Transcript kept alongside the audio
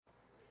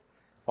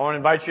I want to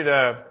invite you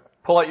to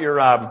pull out your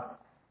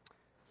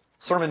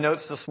sermon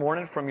notes this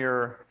morning from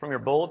your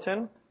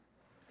bulletin.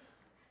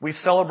 We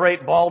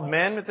celebrate bald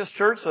men at this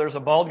church, so there's a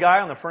bald guy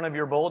on the front of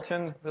your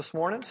bulletin this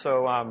morning.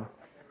 So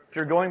if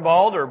you're going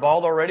bald or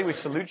bald already, we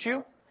salute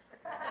you.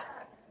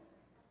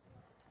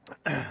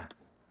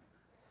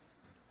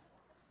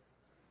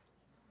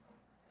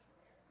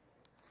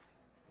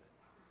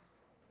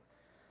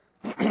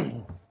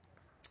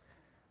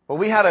 Well,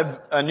 we had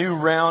a new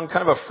round,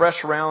 kind of a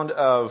fresh round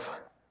of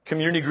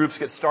community groups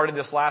get started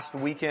this last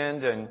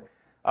weekend and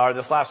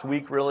this last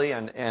week really,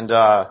 and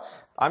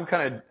I'm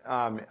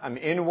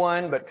in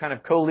one, but kind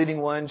of co-leading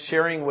one,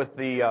 sharing with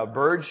the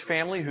Burge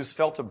family who's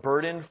felt a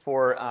burden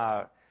for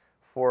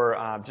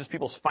just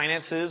people's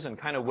finances and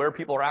kind of where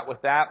people are at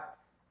with that.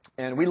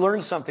 And we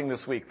learned something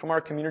this week from our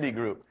community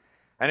group,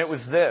 and it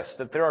was this: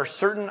 that there are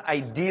certain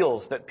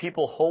ideals that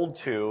people hold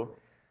to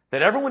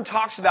that everyone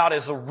talks about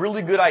as a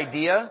really good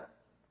idea,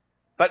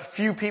 but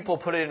few people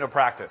put it into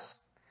practice.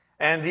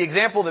 And the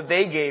example that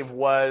they gave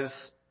was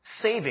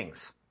savings,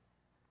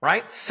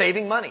 right?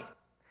 Saving money.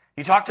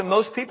 You talk to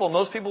most people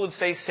would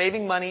say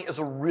saving money is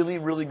a really,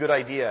 really good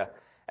idea.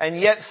 And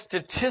yet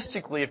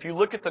statistically, if you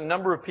look at the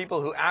number of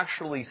people who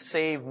actually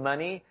save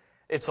money,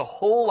 it's a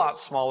whole lot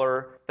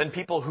smaller than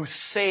people who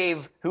say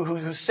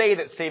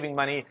that saving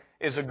money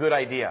is a good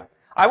idea.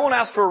 I won't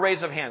ask for a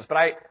raise of hands, but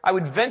I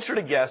would venture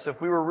to guess,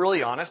 if we were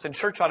really honest, and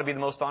church ought to be the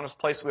most honest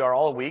place we are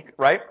all week,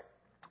 right?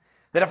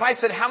 That if I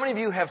said, how many of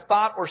you have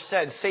thought or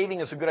said saving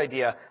is a good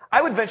idea,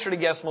 I would venture to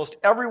guess most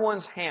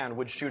everyone's hand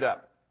would shoot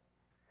up.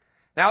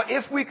 Now,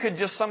 if we could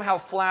just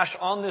somehow flash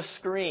on this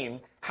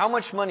screen how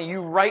much money you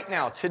right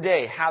now,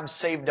 today, have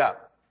saved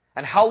up,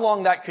 and how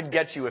long that could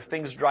get you if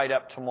things dried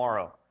up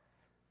tomorrow,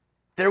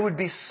 there would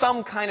be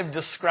some kind of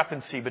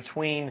discrepancy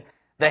between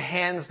the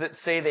hands that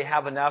say they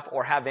have enough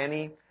or have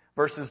any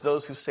versus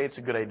those who say it's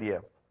a good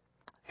idea.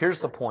 Here's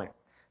the point.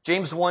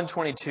 James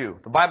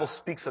 1:22, the Bible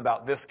speaks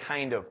about this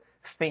kind of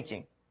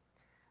thinking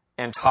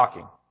and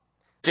talking.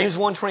 James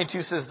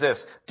 1:22 says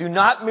this: "Do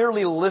not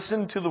merely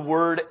listen to the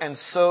word and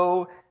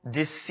so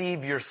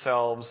deceive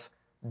yourselves.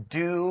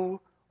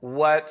 Do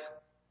what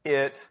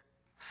it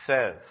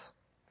says."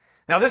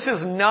 Now, this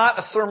is not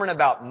a sermon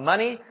about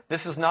money.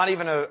 This is not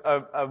even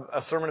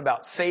a sermon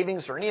about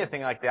savings or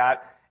anything like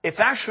that. It's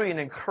actually an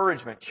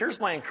encouragement. Here's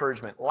my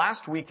encouragement.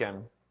 Last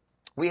weekend,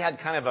 we had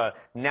kind of a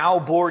now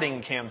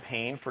boarding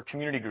campaign for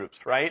community groups,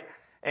 right?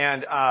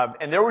 And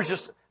there was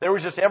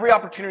just every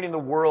opportunity in the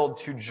world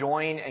to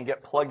join and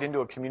get plugged into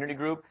a community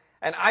group.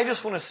 And I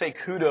just want to say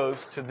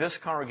kudos to this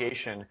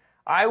congregation.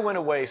 I went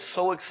away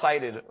so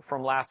excited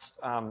from last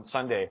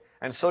Sunday,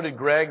 and so did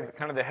Greg,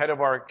 kind of the head of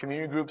our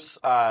community groups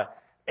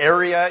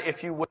area,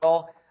 if you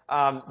will,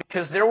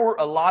 because there were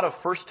a lot of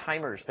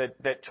first-timers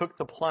that took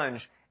the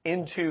plunge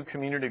into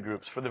community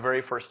groups for the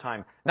very first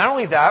time. Not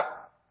only that,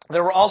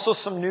 there were also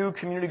some new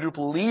community group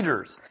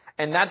leaders,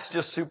 and that's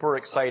just super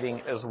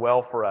exciting as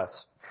well for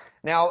us.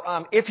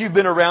 Now, if you've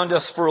been around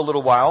us for a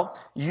little while,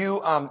 you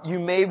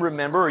may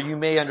remember or you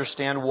may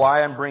understand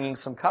why I'm bringing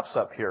some cups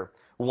up here.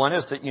 One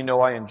is that you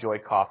know I enjoy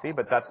coffee,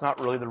 but that's not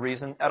really the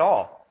reason at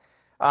all.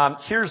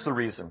 Here's the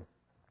reason.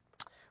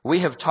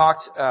 We have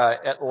talked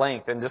at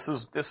length, and this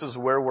is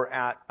where we're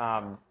at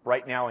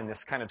right now in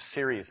this kind of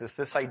series. It's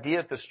this idea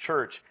at this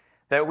church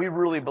that we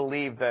really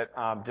believe that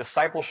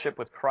discipleship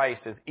with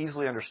Christ is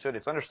easily understood.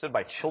 It's understood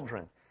by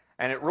children.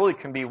 And it really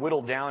can be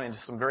whittled down into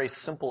some very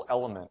simple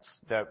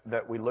elements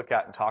that we look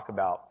at and talk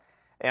about.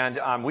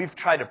 And we've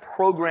tried to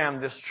program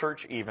this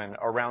church even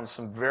around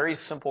some very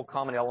simple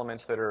common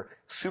elements that are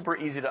super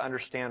easy to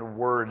understand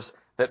words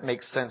that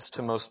make sense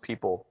to most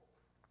people.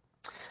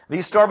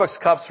 These Starbucks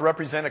cups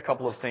represent a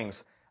couple of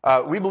things.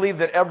 We believe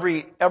that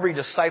every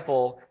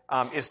disciple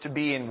is to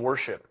be in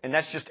worship, and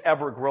that's just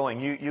ever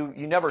growing.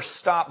 You never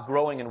stop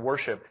growing in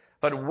worship.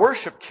 But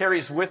worship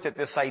carries with it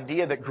this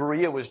idea that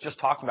Guria was just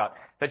talking about,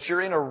 that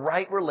you're in a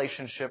right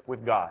relationship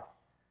with God.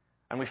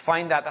 And we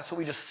find that's what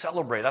we just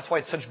celebrate. That's why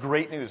it's such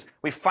great news.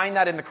 We find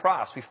that in the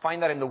cross. We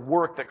find that in the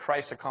work that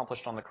Christ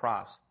accomplished on the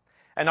cross.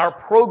 And our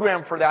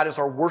program for that is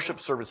our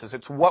worship services.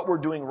 It's what we're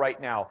doing right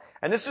now.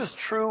 And this is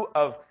true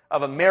of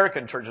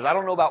American churches. I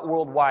don't know about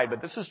worldwide,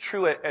 but this is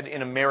true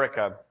in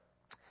America,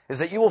 is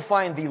that you will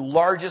find the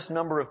largest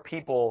number of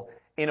people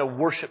in a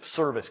worship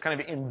service,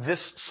 kind of in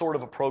this sort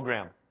of a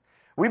program.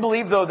 We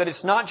believe, though, that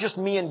it's not just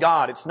me and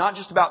God. It's not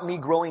just about me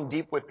growing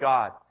deep with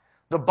God.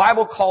 The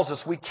Bible calls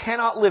us, we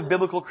cannot live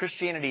biblical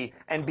Christianity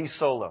and be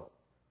solo.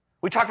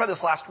 We talked about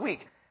this last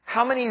week.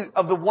 How many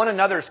of the one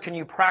another's can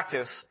you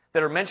practice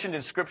that are mentioned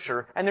in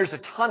Scripture? And there's a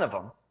ton of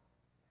them.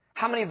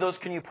 How many of those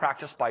can you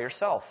practice by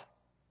yourself?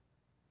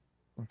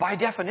 By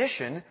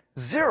definition,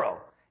 zero.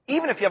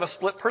 Even if you have a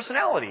split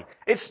personality,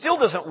 it still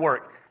doesn't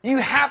work. You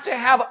have to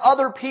have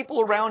other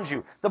people around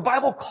you. The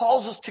Bible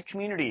calls us to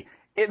community.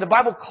 The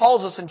Bible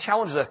calls us and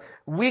challenges us.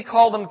 We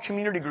call them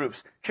community groups.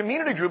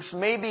 Community groups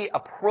may be a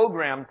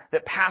program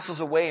that passes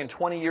away in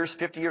 20 years,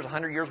 50 years,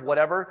 100 years,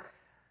 whatever.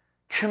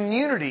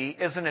 Community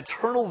is an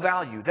eternal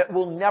value that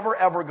will never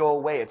ever go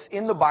away. It's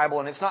in the Bible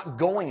and it's not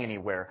going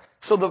anywhere.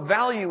 So the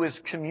value is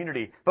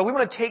community. But we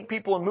want to take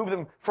people and move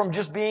them from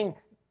just being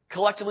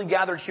collectively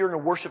gathered here in a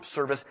worship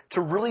service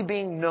to really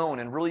being known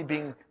and really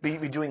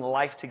be doing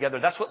life together.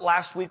 That's what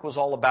last week was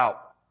all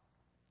about.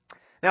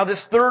 Now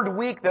this third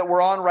week that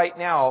we're on right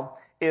now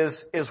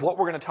is what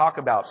we're going to talk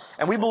about.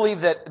 And we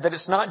believe that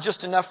it's not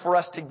just enough for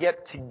us to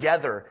get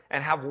together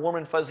and have warm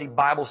and fuzzy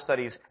Bible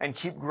studies and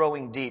keep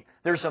growing deep.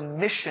 There's a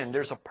mission,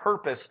 there's a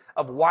purpose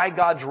of why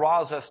God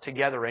draws us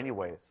together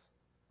anyways.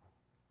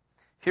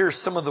 Here's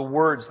some of the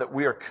words that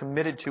we are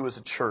committed to as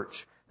a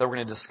church that we're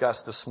going to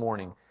discuss this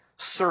morning.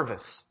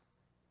 Service.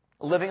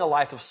 Living a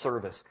life of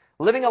service.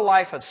 Living a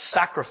life of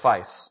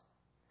sacrifice.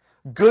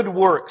 Good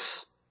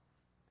works.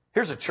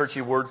 Here's a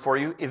churchy word for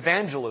you.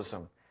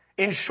 Evangelism.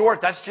 In short,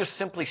 that's just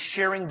simply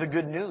sharing the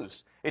good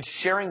news. It's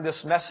sharing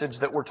this message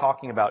that we're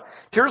talking about.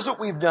 Here's what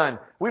we've done.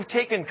 We've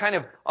taken kind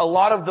of a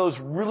lot of those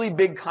really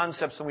big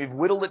concepts and we've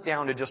whittled it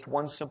down to just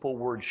one simple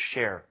word,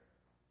 share.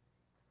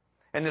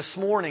 And this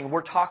morning,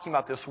 we're talking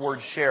about this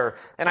word share.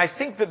 And I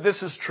think that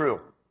this is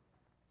true.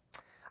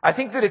 I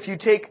think that if you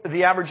take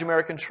the average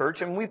American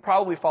church, and we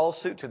probably follow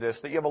suit to this,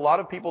 that you have a lot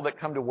of people that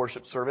come to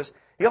worship service,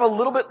 you have a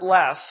little bit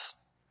less.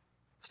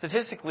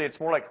 Statistically, it's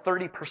more like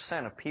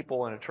 30% of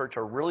people in a church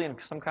are really in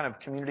some kind of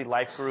community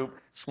life group,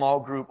 small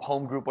group,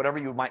 home group, whatever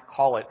you might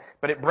call it.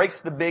 But it breaks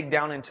the big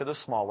down into the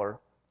smaller.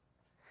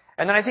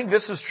 And then I think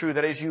this is true,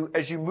 that as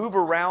you move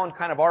around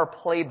kind of our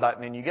play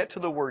button and you get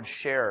to the word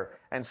share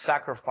and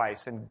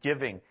sacrifice and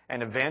giving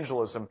and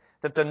evangelism,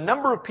 that the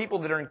number of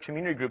people that are in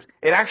community groups,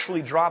 it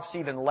actually drops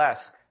even less.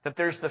 That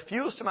there's the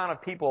fewest amount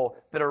of people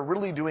that are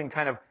really doing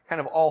kind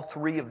of all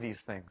three of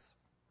these things.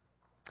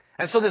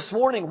 And so this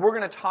morning, we're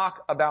going to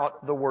talk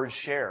about the word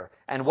share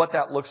and what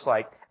that looks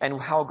like and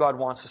how God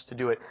wants us to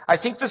do it. I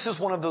think this is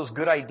one of those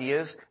good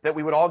ideas that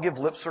we would all give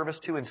lip service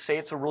to and say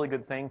it's a really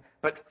good thing,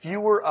 but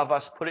fewer of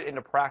us put it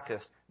into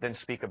practice than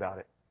speak about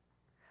it.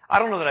 I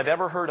don't know that I've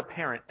ever heard a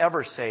parent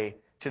ever say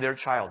to their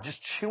child, just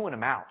chewing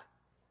them out,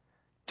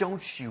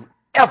 don't you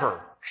ever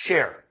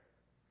share.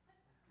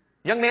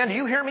 Young man, do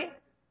you hear me?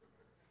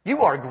 You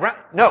are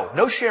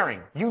no sharing.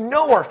 You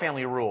know our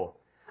family rule.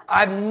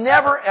 I've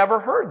never ever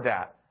heard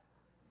that.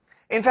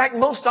 In fact,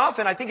 most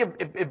often, I think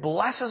it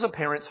blesses a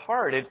parent's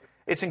heart.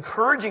 It's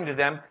encouraging to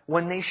them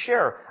when they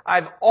share.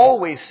 I've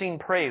always seen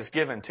praise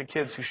given to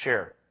kids who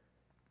share.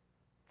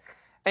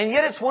 And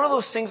yet it's one of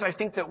those things I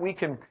think that we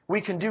can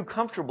do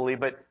comfortably,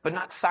 but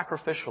not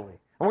sacrificially.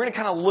 And we're going to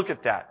kind of look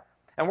at that.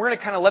 And we're going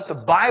to kind of let the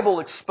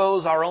Bible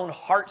expose our own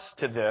hearts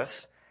to this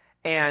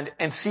and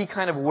see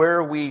kind of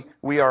where we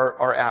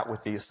are at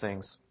with these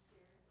things.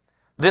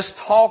 This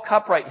tall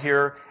cup right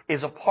here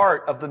is a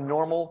part of the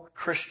normal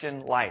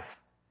Christian life.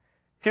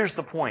 Here's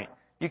the point.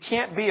 You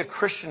can't be a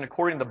Christian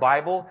according to the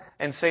Bible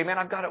and say, man,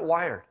 I've got it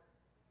wired.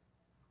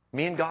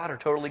 Me and God are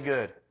totally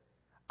good.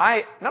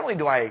 Not only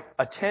do I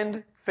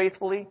attend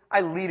faithfully,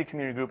 I lead a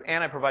community group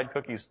and I provide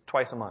cookies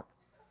twice a month.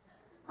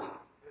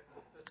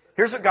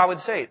 Here's what God would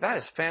say. That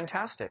is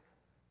fantastic.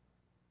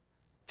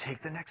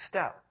 Take the next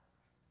step.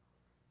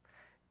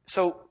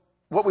 So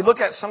what we look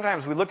at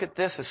sometimes, we look at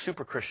this as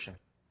super Christian.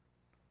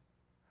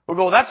 We'll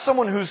go, that's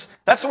someone who's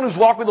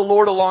walked with the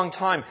Lord a long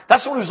time.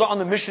 That's someone who's on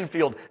the mission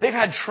field. They've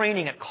had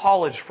training at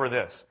college for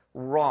this.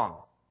 Wrong.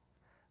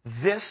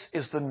 This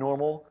is the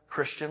normal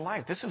Christian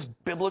life. This is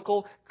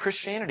biblical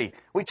Christianity.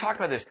 We talked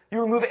about this.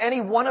 You remove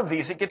any one of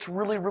these, it gets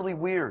really, really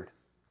weird.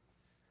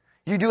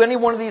 You do any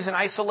one of these in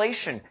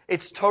isolation,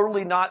 it's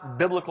totally not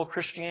biblical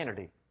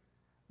Christianity.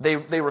 They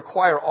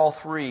require all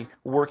three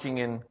working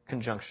in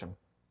conjunction.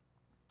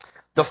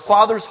 The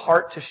Father's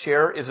heart to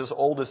share is as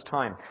old as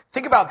time.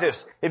 Think about this.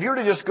 If you were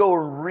to just go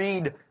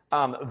read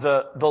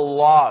the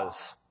laws,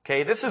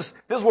 okay, this is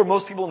where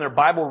most people in their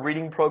Bible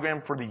reading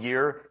program for the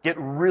year get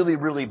really,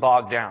 really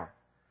bogged down,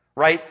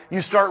 right?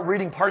 You start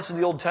reading parts of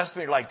the Old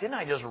Testament, you're like, didn't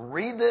I just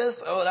read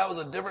this? Oh, that was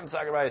a different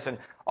sacrifice, and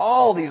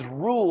all these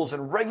rules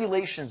and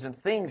regulations and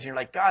things. And you're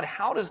like, God,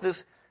 how does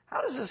this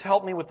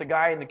help me with the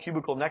guy in the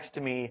cubicle next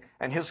to me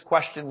and his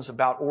questions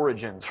about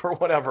origins or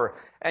whatever?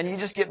 And you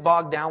just get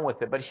bogged down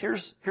with it. But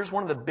here's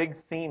one of the big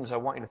themes I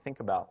want you to think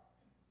about.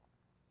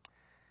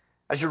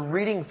 As you're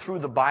reading through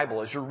the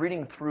Bible, as you're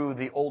reading through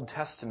the Old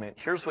Testament,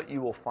 here's what you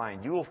will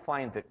find. You will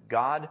find that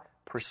God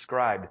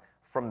prescribed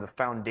from the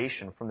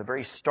foundation, from the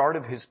very start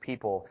of His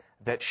people,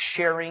 that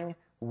sharing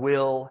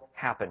will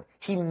happen.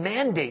 He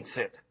mandates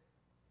it.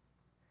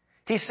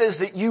 He says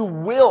that you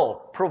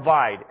will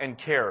provide and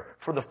care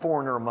for the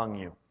foreigner among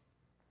you.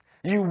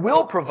 You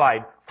will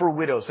provide for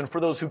widows and for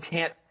those who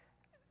can't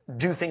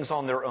do things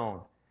on their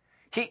own.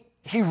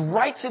 He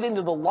writes it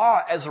into the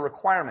law as a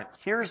requirement.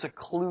 Here's a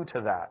clue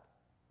to that.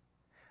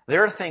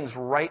 There are things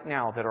right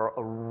now that are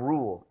a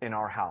rule in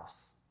our house.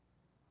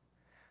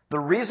 The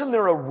reason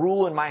they're a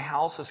rule in my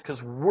house is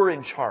because we're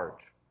in charge.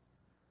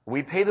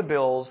 We pay the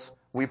bills,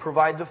 we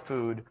provide the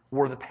food,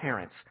 we're the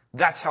parents.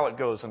 That's how it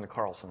goes in the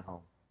Carlson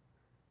home.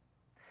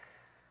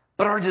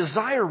 But our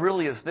desire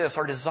really is this.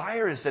 Our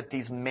desire is that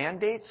these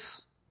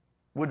mandates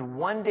would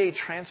one day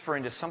transfer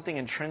into something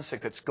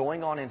intrinsic that's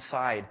going on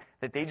inside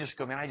that they just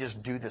go, man, I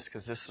just do this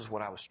because this is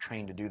what I was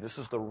trained to do. This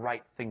is the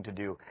right thing to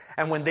do.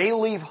 And when they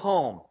leave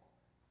home,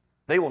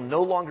 they will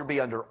no longer be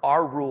under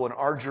our rule and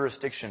our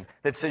jurisdiction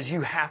that says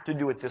you have to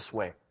do it this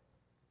way.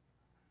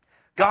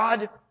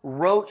 God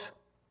wrote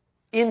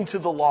into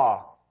the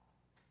law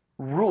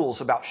rules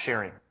about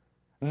sharing,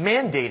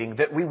 mandating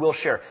that we will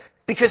share.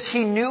 Because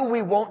He knew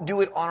we won't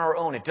do it on our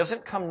own. It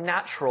doesn't come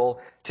natural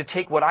to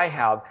take what I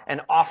have and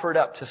offer it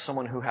up to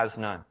someone who has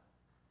none.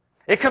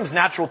 It comes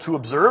natural to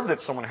observe that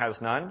someone has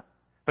none,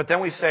 but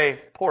then we say,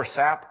 poor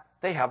sap,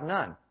 they have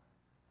none.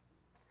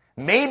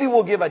 Maybe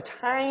we'll give a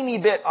tiny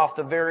bit off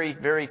the very,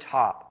 very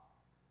top.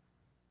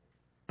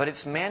 But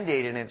it's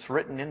mandated and it's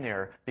written in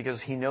there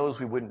because He knows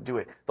we wouldn't do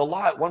it. The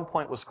law at one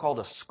point was called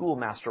a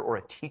schoolmaster or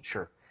a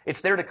teacher.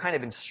 It's there to kind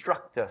of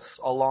instruct us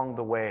along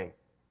the way.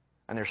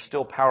 And there's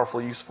still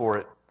powerful use for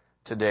it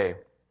today.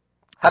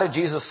 How did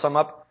Jesus sum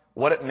up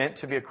what it meant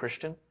to be a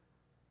Christian?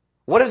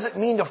 What does it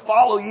mean to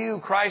follow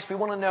you, Christ? We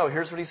want to know.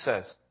 Here's what He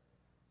says.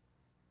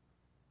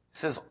 He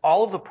says,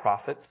 all of the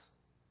prophets,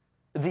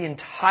 the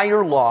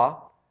entire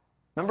law,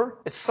 remember,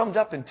 it's summed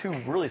up in two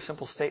really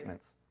simple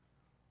statements.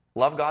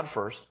 Love God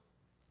first.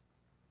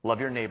 Love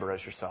your neighbor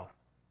as yourself.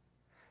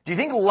 Do you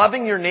think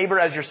loving your neighbor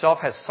as yourself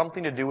has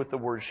something to do with the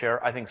word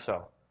share? I think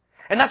so.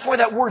 And that's why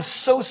that word's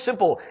so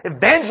simple.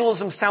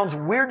 Evangelism sounds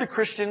weird to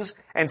Christians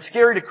and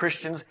scary to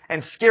Christians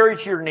and scary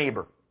to your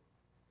neighbor.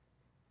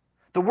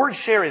 The word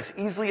share is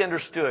easily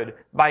understood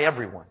by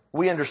everyone.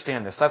 We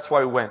understand this. That's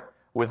why we went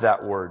with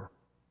that word.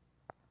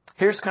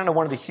 Here's kind of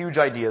one of the huge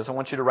ideas. I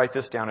want you to write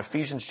this down.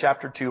 Ephesians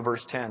chapter 2,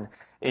 verse 10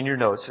 in your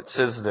notes. It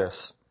says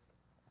this.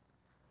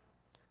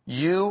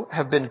 You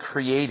have been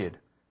created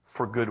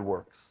for good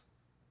works.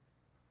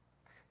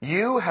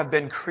 You have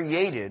been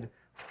created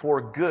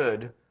for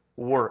good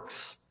works.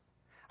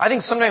 I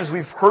think sometimes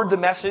we've heard the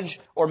message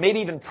or maybe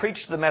even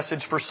preached the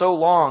message for so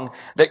long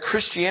that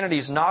Christianity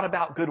is not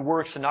about good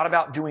works and not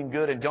about doing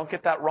good. And don't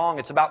get that wrong.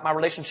 It's about my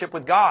relationship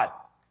with God.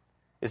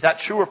 Is that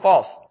true or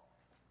false?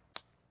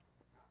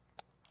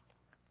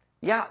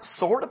 Yeah,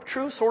 sort of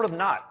true, sort of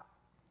not.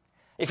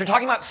 If you're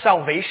talking about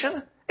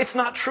salvation, it's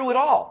not true at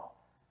all.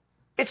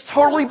 It's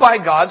totally by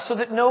God so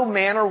that no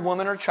man or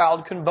woman or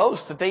child can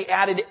boast that they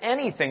added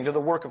anything to the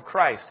work of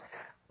Christ.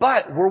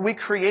 But were we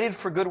created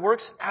for good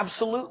works?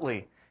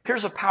 Absolutely.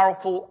 Here's a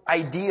powerful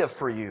idea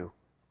for you.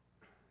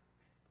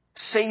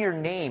 Say your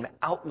name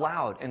out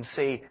loud and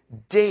say,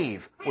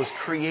 Dave was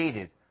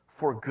created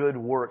for good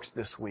works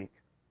this week.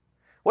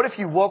 What if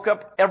you woke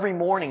up every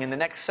morning in the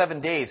next 7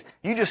 days,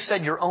 you just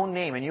said your own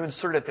name and you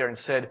inserted it there and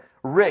said,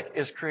 Rick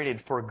is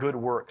created for good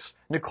works.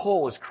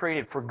 Nicole is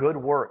created for good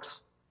works.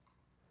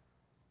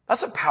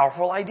 That's a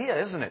powerful idea,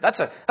 isn't it? That's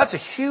a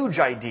huge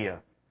idea.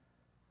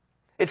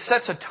 It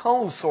sets a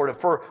tone, sort of,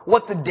 for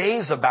what the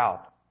day's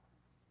about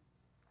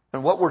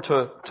and what we're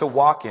to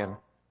walk in.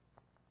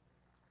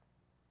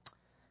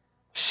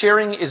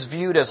 Sharing is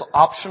viewed as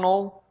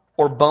optional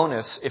or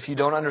bonus if you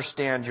don't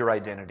understand your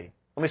identity.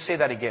 Let me say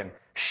that again.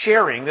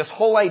 Sharing, this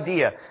whole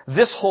idea,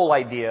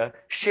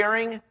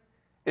 sharing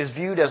is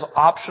viewed as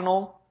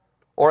optional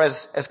or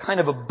as kind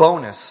of a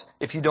bonus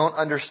if you don't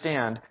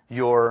understand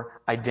your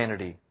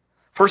identity.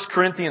 1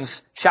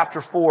 Corinthians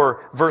chapter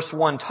 4, verse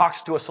 1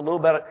 talks to us a little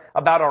bit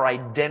about our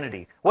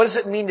identity. What does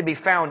it mean to be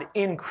found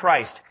in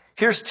Christ?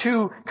 Here's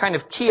two kind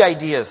of key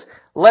ideas.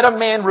 Let a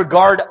man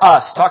regard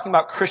us, talking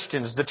about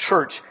Christians, the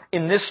church,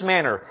 in this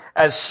manner,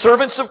 as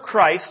servants of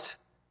Christ,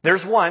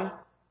 there's one,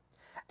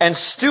 and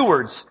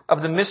stewards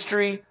of the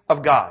mystery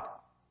of God.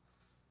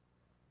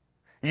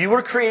 You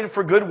were created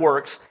for good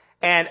works,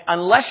 and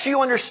unless you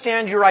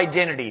understand your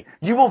identity,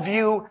 you will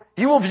view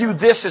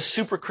this as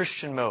super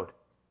Christian mode.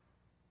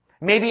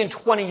 Maybe in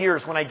 20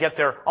 years when I get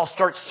there, I'll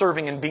start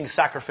serving and being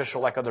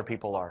sacrificial like other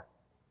people are.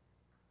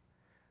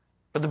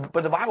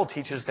 But the Bible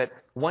teaches that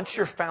once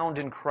you're found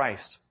in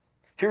Christ,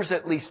 here's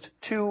at least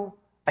two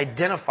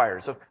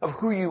identifiers of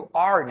who you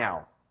are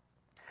now.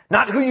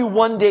 Not who you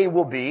one day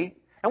will be.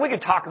 And we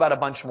could talk about a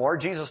bunch more.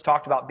 Jesus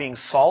talked about being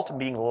salt and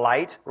being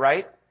light,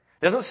 right?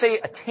 It doesn't say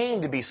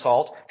attain to be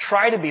salt,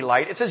 try to be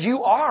light. It says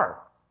you are.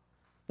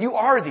 You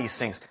are these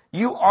things.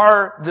 You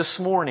are this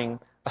morning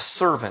a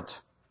servant.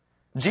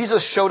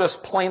 Jesus showed us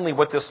plainly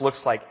what this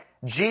looks like.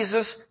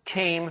 Jesus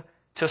came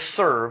to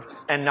serve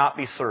and not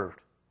be served.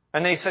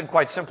 And they said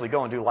quite simply,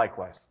 go and do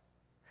likewise.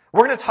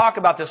 We're going to talk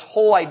about this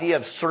whole idea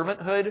of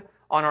servanthood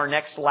on our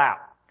next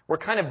lap. We're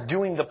kind of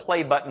doing the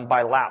play button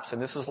by laps,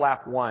 and this is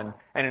lap 1.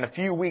 And in a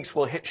few weeks,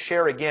 we'll hit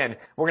share again.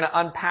 We're going to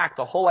unpack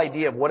the whole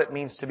idea of what it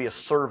means to be a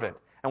servant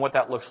and what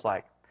that looks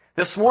like.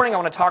 This morning, I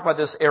want to talk about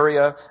this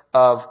area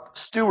of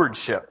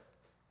stewardship.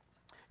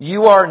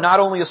 You are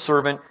not only a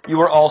servant, you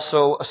are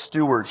also a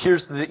steward.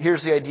 Here's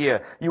the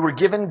idea. You were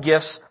given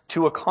gifts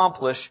to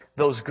accomplish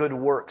those good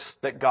works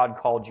that God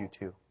called you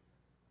to.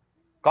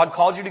 God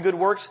called you to good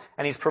works,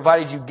 and He's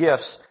provided you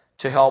gifts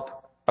to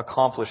help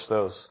accomplish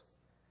those.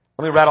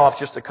 Let me rattle off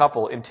just a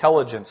couple.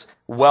 Intelligence,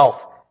 wealth,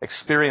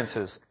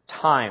 experiences,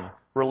 time,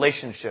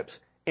 relationships,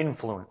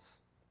 influence.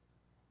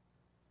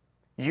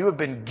 You have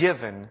been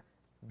given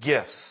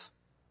gifts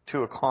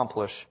to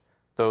accomplish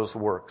those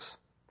works.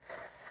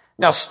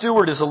 Now,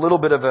 steward is a little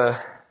bit of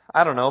a,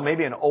 I don't know,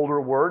 maybe an older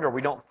word, or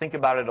we don't think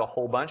about it a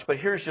whole bunch, but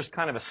here's just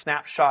kind of a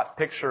snapshot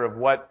picture of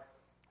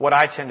what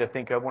I tend to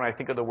think of when I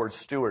think of the word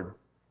steward.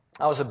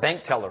 I was a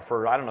bank teller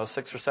for,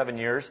 6 or 7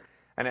 years,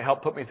 and it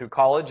helped put me through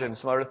college and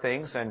some other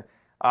things. And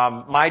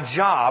my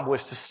job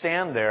was to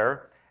stand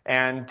there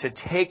and to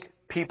take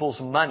people's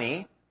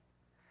money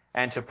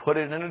and to put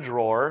it in a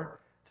drawer,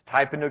 to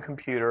type into a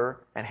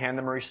computer, and hand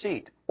them a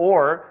receipt.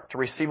 Or to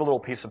receive a little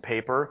piece of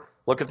paper,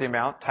 look at the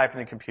amount, type in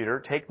the computer,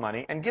 take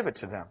money, and give it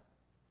to them.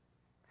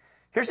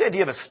 Here's the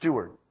idea of a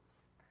steward.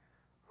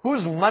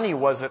 Whose money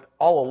was it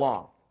all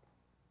along?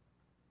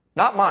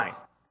 Not mine,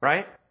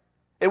 right?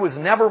 It was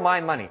never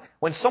my money.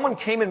 When someone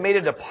came and made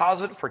a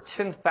deposit for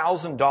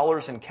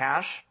 $10,000 in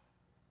cash,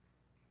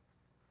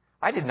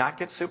 I did not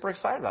get super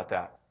excited about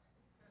that.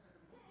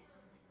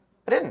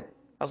 I didn't.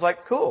 I was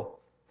like, cool.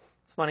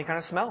 This money kind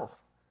of smells.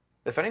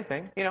 If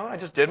anything, I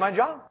just did my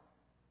job.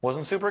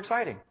 Wasn't super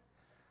exciting.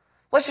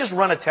 Let's just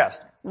run a test.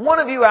 One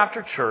of you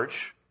after church,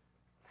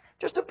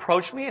 just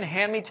approach me and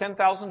hand me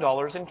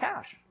 $10,000 in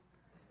cash.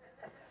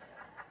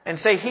 And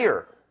say,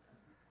 here.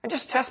 And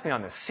just test me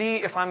on this. See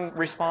if I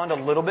respond a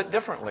little bit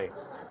differently.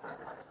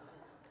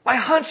 My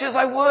hunch is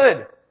I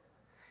would.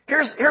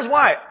 Here's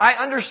why. I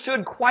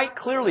understood quite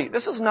clearly,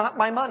 this is not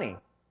my money.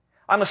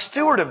 I'm a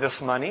steward of this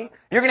money.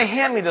 You're going to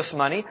hand me this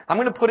money. I'm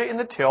going to put it in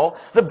the till.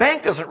 The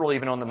bank doesn't really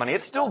even own the money.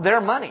 It's still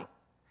their money.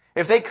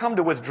 If they come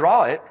to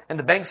withdraw it and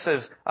the bank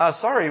says,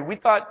 sorry, we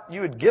thought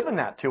you had given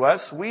that to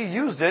us. We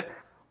used it.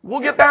 We'll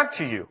get back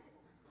to you.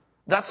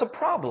 That's a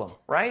problem,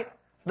 right?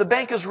 The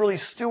bank is really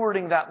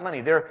stewarding that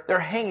money. They're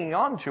hanging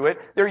on to it.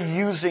 They're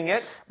using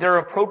it. They're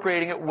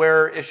appropriating it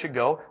where it should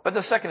go. But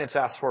the second it's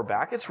asked for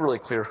back, it's really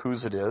clear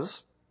whose it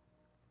is.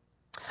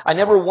 I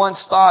never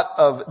once thought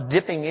of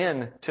dipping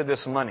in to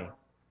this money.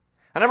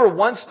 I never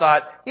once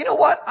thought, you know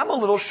what? I'm a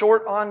little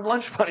short on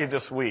lunch money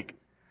this week.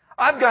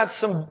 I've got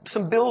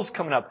some bills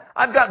coming up.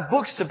 I've got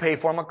books to pay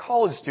for. I'm a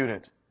college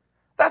student.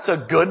 That's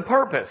a good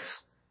purpose.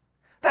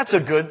 That's a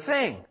good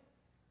thing.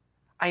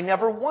 I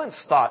never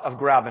once thought of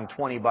grabbing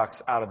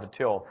 $20 out of the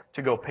till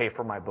to go pay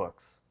for my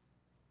books.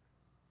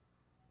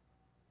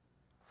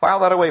 File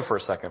that away for a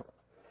second.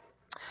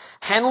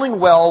 Handling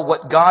well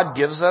what God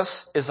gives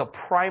us is a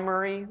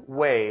primary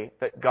way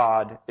that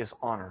God is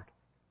honored.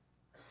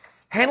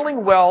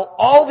 Handling well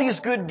all these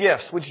good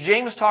gifts, which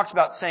James talks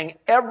about saying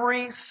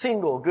every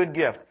single good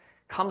gift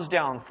comes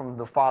down from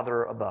the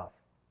Father above.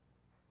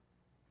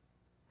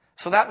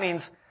 So that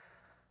means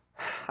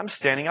I'm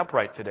standing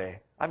upright today.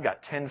 I've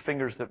got 10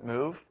 fingers that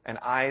move and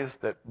eyes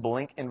that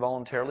blink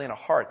involuntarily and a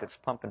heart that's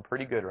pumping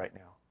pretty good right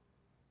now.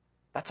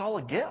 That's all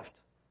a gift.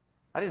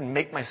 I didn't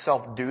make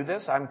myself do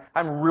this.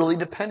 I'm really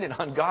dependent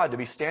on God to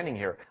be standing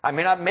here. I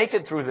may not make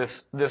it through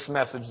this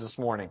message this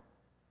morning.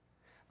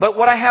 But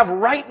what I have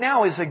right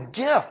now is a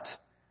gift.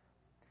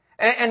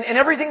 And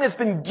everything that's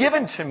been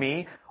given to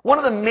me, one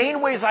of the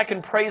main ways I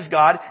can praise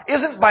God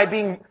isn't by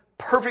being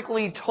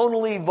perfectly,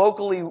 tonally,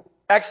 vocally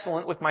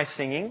excellent with my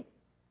singing,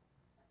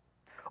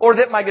 or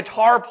that my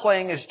guitar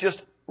playing is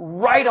just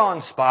right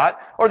on spot,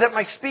 or that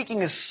my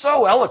speaking is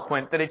so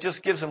eloquent that it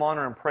just gives Him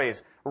honor and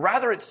praise.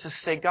 Rather, it's to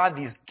say, God,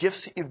 these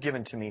gifts that You've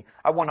given to me,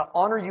 I want to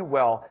honor You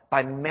well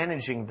by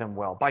managing them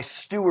well, by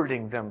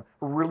stewarding them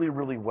really,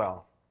 really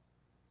well.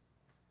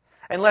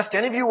 And lest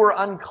any of you were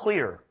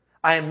unclear,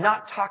 I am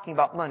not talking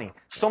about money.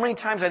 So many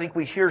times I think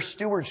we hear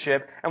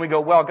stewardship and we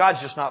go, well,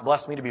 God's just not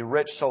blessed me to be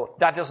rich, so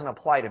that doesn't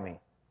apply to me.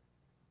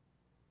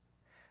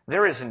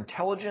 There is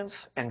intelligence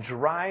and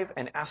drive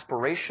and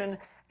aspiration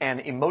and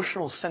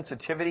emotional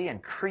sensitivity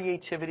and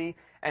creativity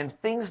and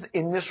things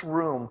in this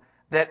room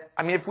that,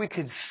 if we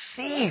could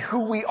see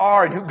who we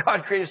are and who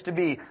God created us to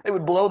be, it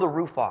would blow the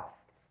roof off.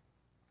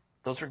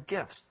 Those are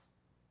gifts.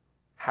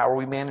 How are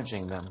we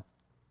managing them?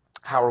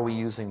 How are we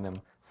using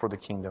them for the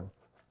kingdom?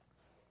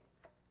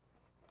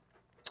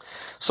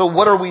 So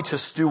what are we to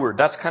steward?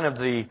 That's kind of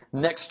the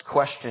next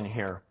question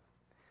here.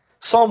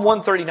 Psalm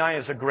 139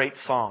 is a great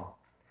song.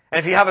 And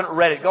if you haven't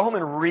read it, go home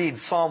and read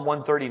Psalm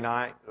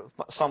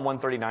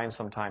 139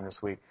 sometime this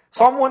week.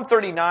 Psalm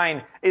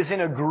 139 is in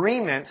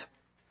agreement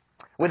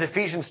with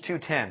Ephesians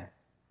 2:10.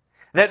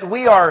 That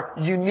we are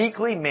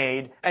uniquely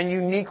made and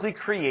uniquely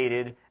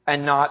created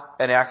and not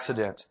an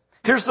accident.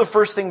 Here's the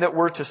first thing that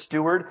we're to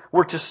steward.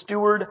 We're to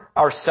steward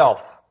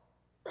ourselves.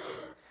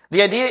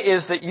 The idea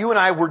is that you and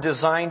I were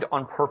designed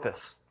on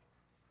purpose.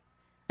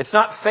 It's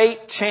not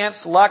fate,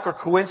 chance, luck, or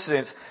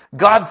coincidence.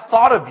 God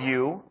thought of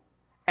you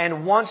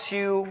and wants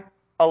you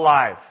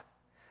alive.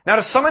 Now,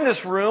 to some in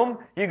this room,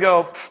 you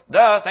go,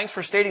 duh, thanks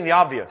for stating the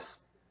obvious.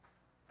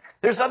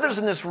 There's others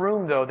in this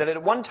room, though, that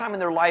at one time in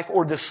their life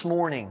or this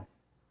morning,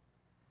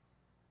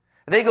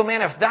 they go,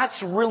 man, if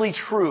that's really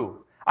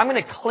true, I'm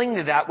going to cling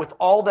to that with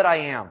all that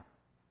I am.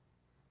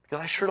 Because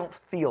I sure don't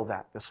feel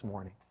that this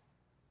morning.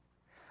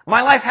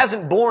 My life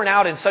hasn't borne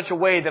out in such a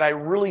way that I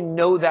really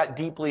know that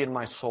deeply in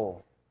my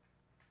soul.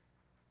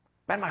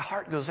 Man, my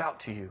heart goes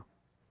out to you.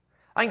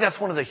 I think that's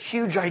one of the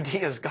huge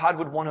ideas God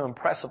would want to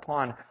impress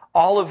upon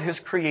all of His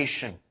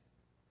creation.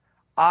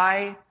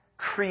 I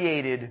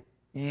created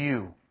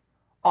you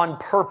on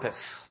purpose.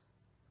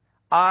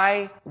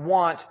 I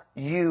want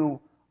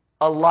you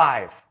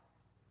alive.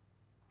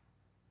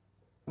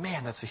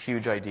 Man, that's a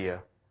huge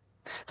idea.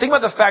 Think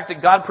about the fact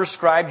that God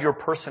prescribed your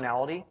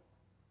personality.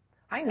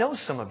 I know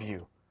some of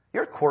you.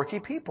 You're quirky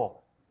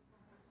people.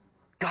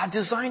 God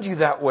designed you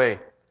that way.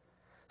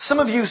 Some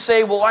of you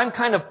say, well, I'm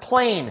kind of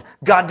plain.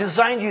 God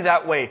designed you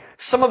that way.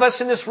 Some of us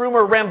in this room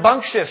are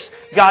rambunctious.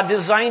 God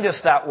designed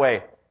us that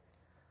way.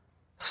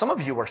 Some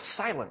of you are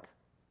silent.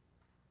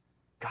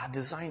 God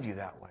designed you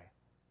that way.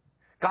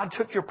 God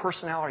took your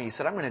personality. He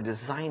said, I'm going to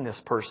design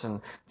this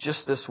person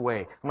just this way.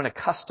 I'm going to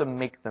custom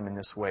make them in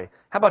this way.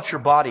 How about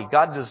your body?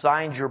 God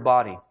designed your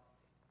body.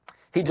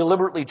 He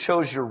deliberately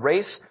chose your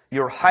race,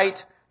 your height,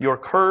 your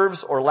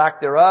curves or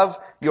lack thereof,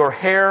 your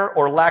hair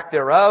or lack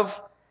thereof,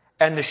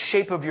 and the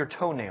shape of your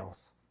toenails.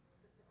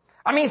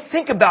 I mean,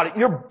 think about it.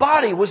 Your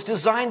body was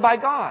designed by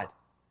God.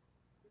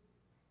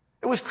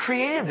 It was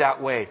created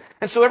that way.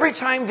 And so every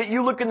time that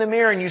you look in the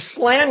mirror and you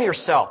slam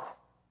yourself,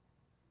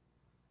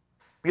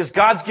 because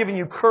God's given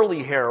you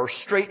curly hair or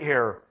straight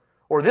hair,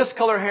 or this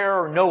color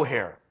hair or no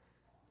hair,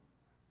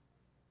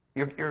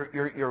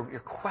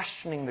 you're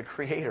questioning the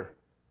Creator.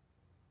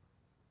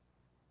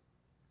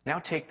 Now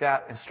take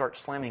that and start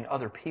slamming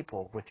other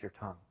people with your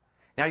tongue.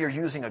 Now you're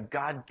using a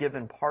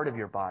God-given part of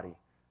your body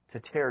to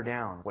tear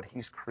down what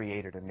He's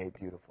created and made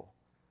beautiful.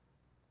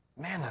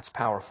 Man, that's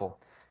powerful.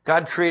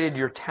 God created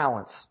your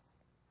talents.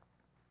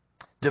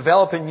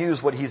 Develop and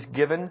use what He's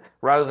given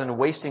rather than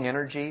wasting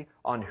energy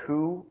on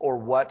who or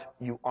what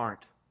you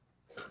aren't.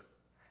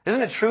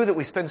 Isn't it true that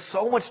we spend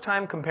so much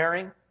time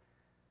comparing?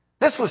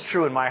 This was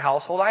true in my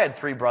household. I had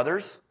 3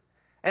 brothers.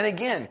 And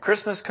again,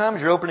 Christmas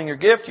comes, you're opening your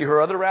gift, you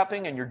hear other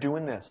wrapping, and you're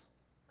doing this.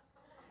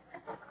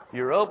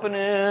 You're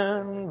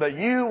opening, but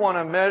you want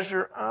to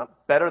measure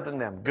up better than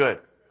them. Good.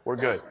 We're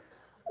good.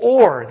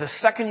 Or the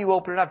second you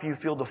open it up, you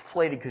feel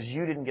deflated because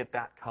you didn't get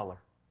that color.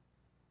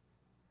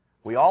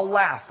 We all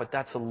laugh, but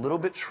that's a little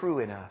bit true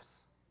in us.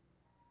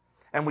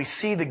 And we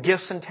see the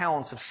gifts and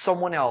talents of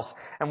someone else,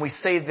 and we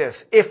say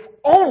this, if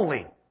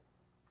only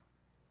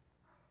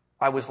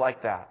I was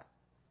like that.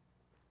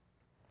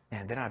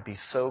 And then I'd be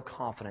so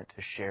confident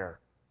to share.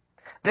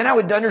 Then I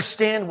would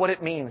understand what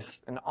it means,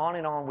 and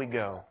on we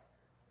go.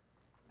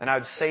 And I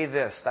would say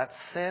this, that's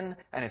sin,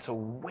 and it's a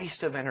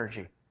waste of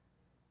energy.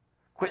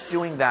 Quit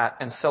doing that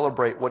and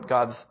celebrate what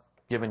God's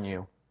given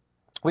you.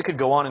 We could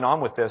go on and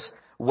on with this.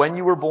 When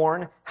you were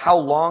born, how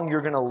long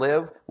you're going to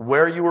live,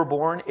 where you were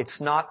born, it's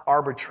not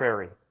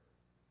arbitrary.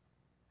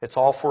 It's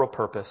all for a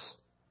purpose.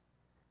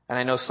 And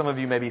I know some of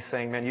you may be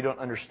saying, man, you don't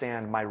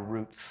understand my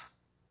roots.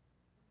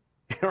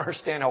 You don't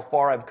understand how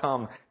far I've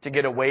come to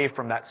get away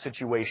from that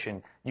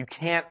situation. You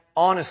can't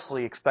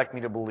honestly expect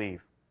me to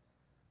believe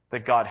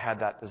that God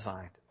had that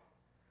designed.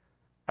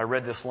 I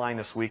read this line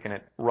this week and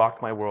it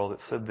rocked my world. It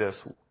said this,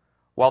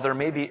 while there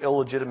may be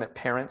illegitimate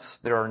parents,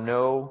 there are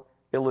no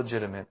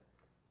illegitimate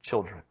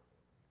children.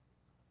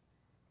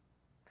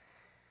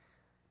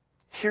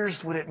 Here's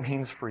what it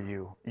means for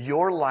you.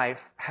 Your life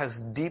has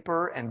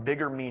deeper and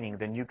bigger meaning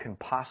than you can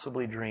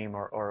possibly dream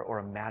or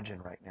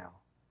imagine right now.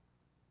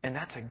 And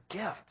that's a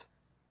gift.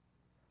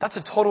 That's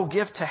a total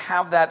gift to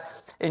have that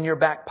in your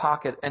back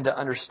pocket and to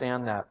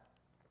understand that.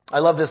 I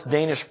love this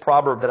Danish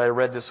proverb that I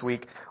read this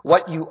week.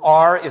 What you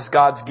are is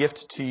God's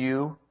gift to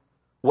you.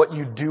 What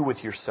you do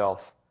with yourself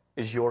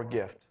is your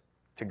gift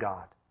to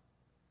God.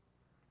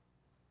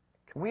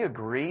 Can we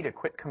agree to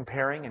quit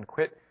comparing and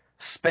quit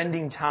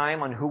spending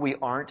time on who we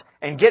aren't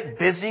and get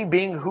busy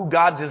being who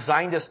God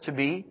designed us to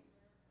be?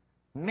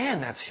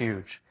 Man, that's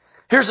huge.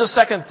 Here's the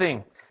second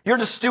thing. You're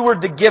to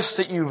steward the gifts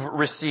that you've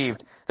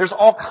received. There's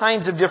all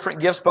kinds of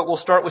different gifts, but we'll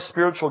start with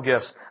spiritual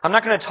gifts. I'm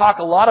not going to talk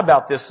a lot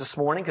about this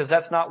morning because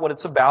that's not what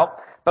it's about.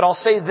 But I'll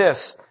say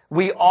this.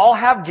 We all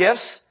have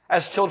gifts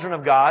as children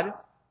of God,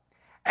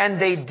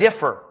 and they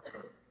differ.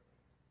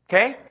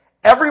 Okay?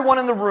 Everyone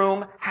in the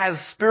room has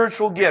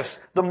spiritual gifts.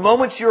 The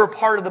moment you're a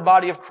part of the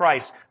body of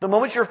Christ, the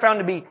moment you're found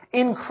to be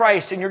in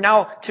Christ and you're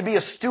now to be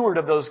a steward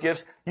of those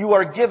gifts, you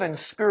are given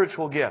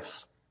spiritual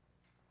gifts.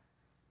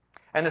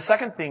 And the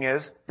second thing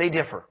is, they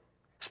differ.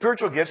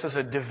 Spiritual gifts is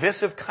a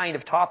divisive kind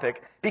of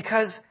topic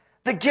because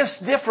the gifts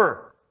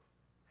differ.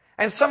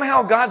 And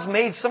somehow God's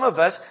made some of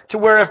us to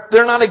where if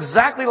they're not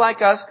exactly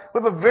like us,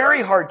 we have a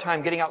very hard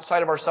time getting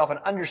outside of ourselves and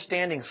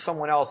understanding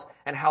someone else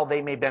and how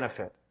they may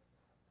benefit.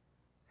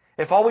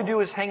 If all we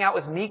do is hang out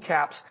with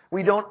kneecaps,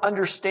 we don't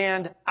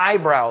understand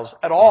eyebrows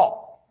at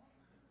all.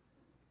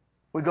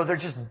 We go, they're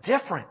just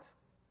different.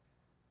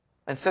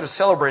 Instead of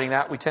celebrating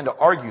that, we tend to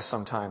argue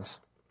sometimes.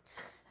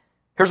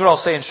 Here's what I'll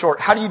say in short.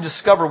 How do you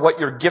discover what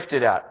you're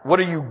gifted at? What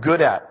are you good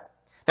at?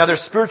 Now,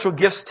 there's spiritual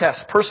gifts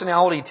tests,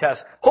 personality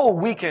tests, whole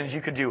weekends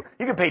you could do.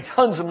 You could pay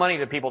tons of money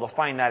to people to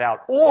find that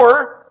out.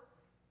 Or,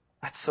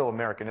 that's so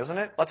American, isn't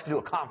it? Let's do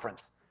a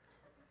conference.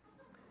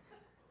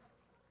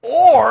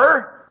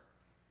 Or,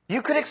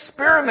 you could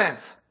experiment.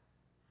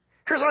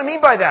 Here's what I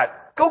mean by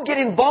that. Go get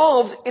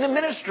involved in a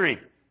ministry.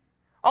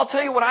 I'll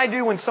tell you what I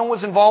do when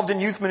someone's involved in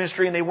youth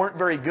ministry and they weren't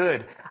very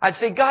good. I'd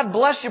say, God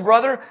bless you,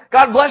 brother.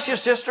 God bless you,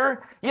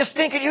 sister. You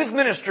stink at youth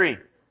ministry.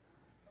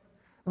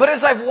 But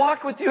as I've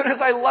walked with you and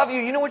as I love you,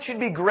 you know what you'd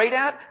be great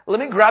at?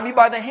 Let me grab you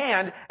by the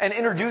hand and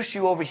introduce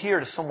you over here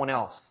to someone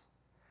else.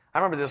 I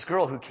remember this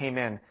girl who came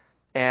in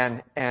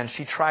and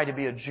she tried to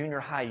be a junior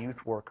high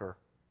youth worker.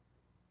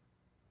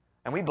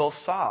 And we both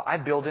saw, I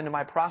built into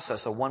my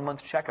process a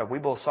 1-month checkup. We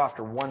both saw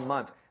after 1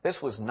 month,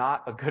 this was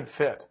not a good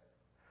fit.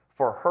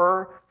 For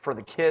her, for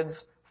the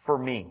kids, for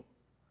me,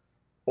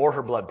 or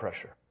her blood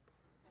pressure.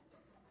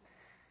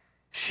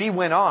 She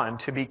went on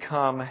to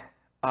become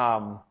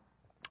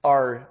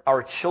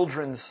our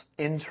children's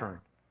intern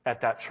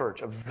at that church,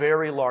 a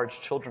very large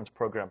children's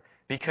program.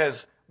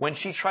 Because when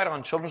she tried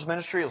on children's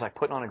ministry, it was like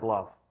putting on a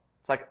glove.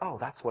 It's like, oh,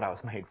 that's what I was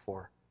made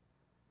for.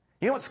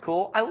 You know what's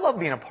cool? I love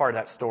being a part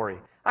of that story.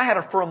 I had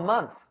her for a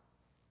month.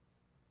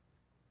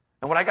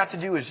 And what I got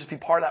to do is just be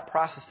part of that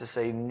process to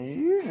say,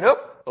 nope,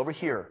 over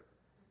here.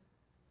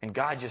 And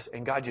God just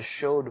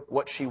showed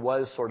what she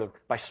was sort of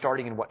by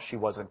starting in what she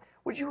wasn't.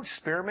 Would you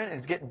experiment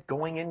and get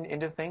going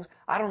into things?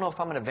 I don't know if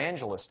I'm an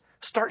evangelist.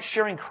 Start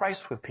sharing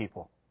Christ with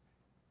people.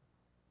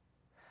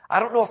 I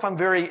don't know if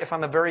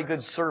I'm a very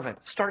good servant.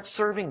 Start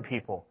serving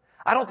people.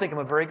 I don't think I'm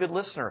a very good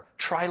listener.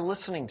 Try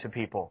listening to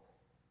people.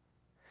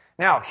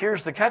 Now,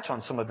 here's the catch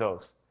on some of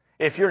those.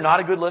 If you're not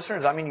a good listener,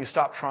 does that mean you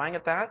stop trying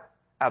at that?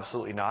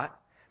 Absolutely not.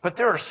 But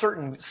there are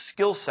certain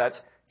skill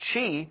sets.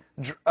 Chi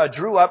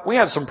drew up, we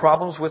had some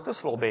problems with this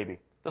little baby,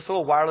 this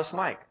little wireless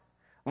mic.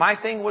 My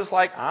thing was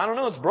like, I don't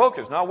know, it's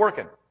broken, it's not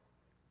working.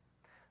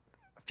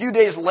 A few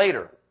days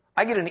later,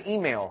 I get an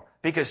email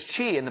because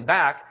Chi in the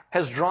back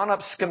has drawn up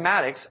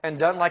schematics and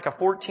done like a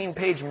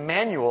 14-page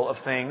manual of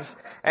things.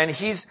 And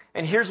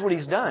here's what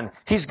he's done.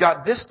 He's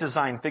got this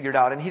design figured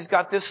out, and he's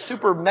got this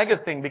super mega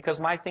thing because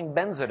my thing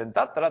bends it, and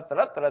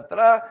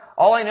da-da-da-da-da-da-da.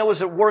 All I know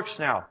is it works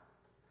now.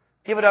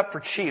 Give it up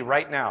for Chi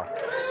right now.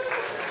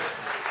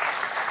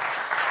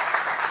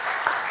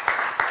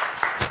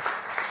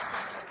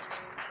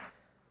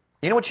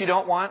 You know what you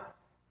don't want?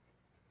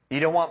 You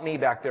don't want me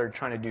back there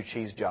trying to do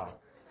Chi's job.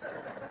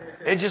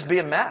 It'd just be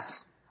a mess.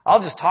 I'll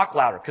just talk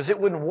louder because it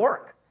wouldn't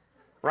work,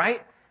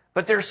 right?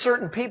 But there's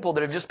certain people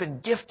that have just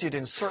been gifted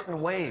in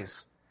certain ways.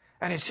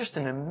 And it's just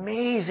an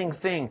amazing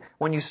thing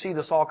when you see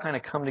this all kind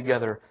of come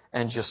together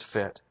and just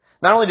fit.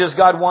 Not only does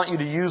God want you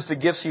to use the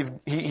gifts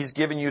He's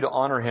given you to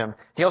honor Him,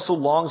 He also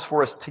longs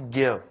for us to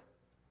give.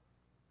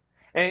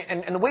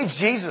 And the way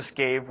Jesus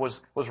gave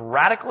was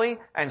radically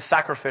and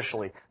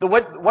sacrificially.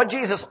 What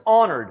Jesus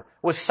honored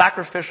was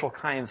sacrificial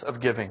kinds of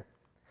giving.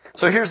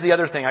 So here's the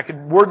other thing. I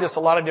could word this a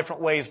lot of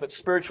different ways, but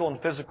spiritual and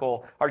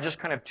physical are just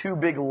kind of two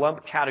big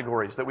lump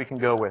categories that we can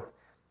go with.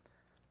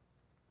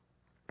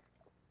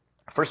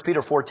 1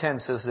 Peter 4:10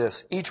 says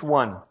this, each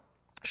one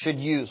should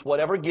use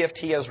whatever gift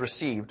he has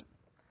received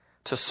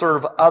to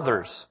serve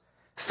others,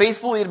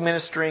 faithfully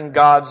administering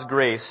God's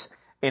grace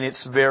in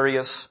its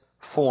various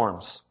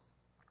forms.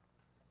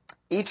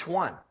 Each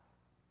one.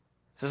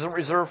 This isn't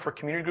reserved for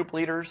community group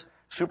leaders,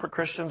 super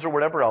Christians, or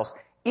whatever else.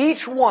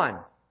 Each one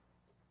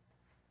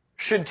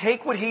should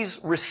take what he's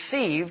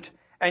received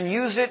and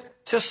use it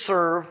to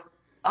serve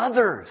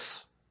others,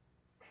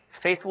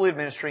 faithfully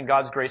administering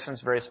God's grace in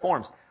its various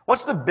forms.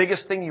 What's the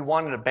biggest thing you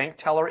want in a bank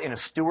teller, in a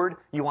steward?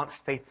 You want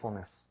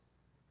faithfulness.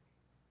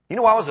 You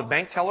know, I was a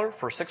bank teller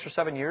for 6 or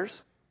 7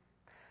 years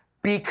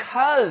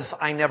because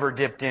I never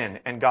dipped in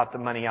and got the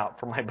money out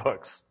for my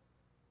books.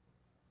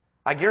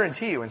 I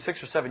guarantee you, in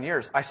 6 or 7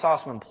 years, I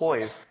saw some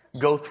employees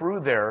go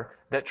through there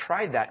that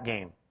tried that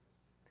game.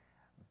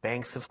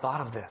 Banks have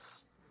thought of this.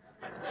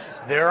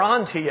 They're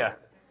on to you.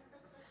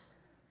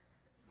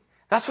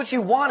 That's what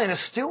you want in a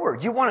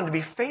steward. You want them to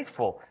be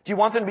faithful. Do you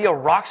want them to be a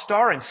rock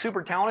star and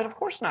super talented? Of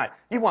course not.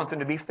 You want them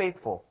to be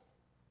faithful.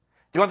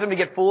 Do you want them to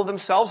get full of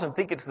themselves and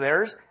think it's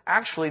theirs?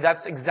 Actually,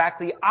 that's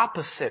exactly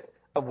opposite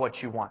of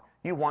what you want.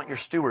 You want your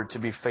steward to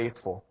be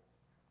faithful.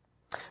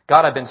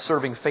 God, I've been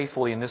serving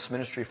faithfully in this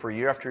ministry for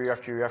year after year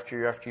after year after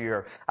year after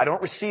year. I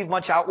don't receive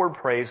much outward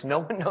praise. No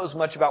one knows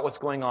much about what's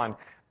going on.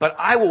 But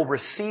I will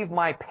receive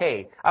my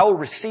pay. I will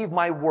receive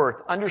my worth,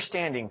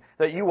 understanding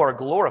that you are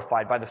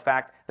glorified by the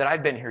fact that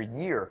I've been here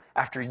year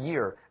after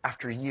year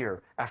after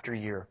year after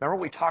year. Remember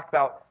we talked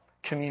about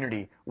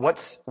community. What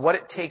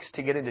it takes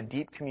to get into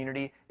deep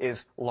community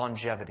is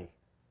longevity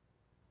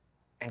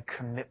and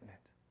commitment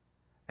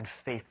and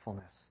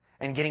faithfulness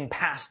and getting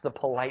past the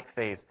polite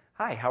phase.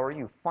 Hi, how are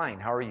you? Fine,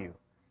 how are you?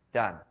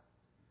 Done.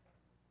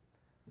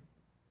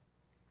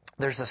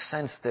 There's a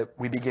sense that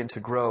we begin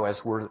to grow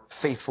as we're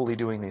faithfully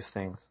doing these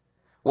things.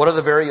 What are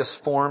the various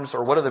forms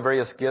or what are the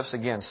various gifts?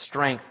 Again,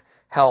 strength,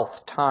 health,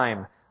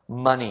 time,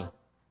 money.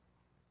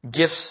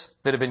 Gifts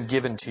that have been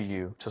given to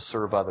you to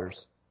serve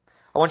others.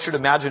 I want you to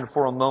imagine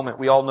for a moment,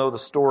 we all know the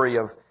story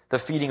of the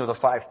feeding of the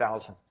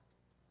 5,000.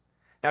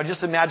 Now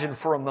just imagine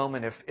for a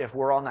moment if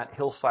we're on that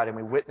hillside and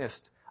we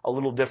witnessed a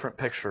little different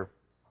picture.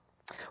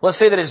 Let's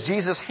say that as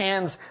Jesus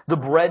hands the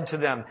bread to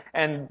them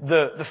and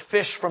the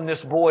fish from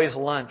this boy's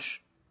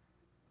lunch,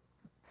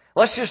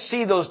 Let's just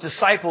see those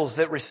disciples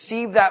that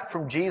receive that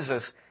from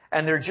Jesus,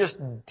 and they're just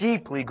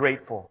deeply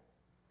grateful.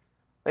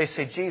 They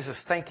say,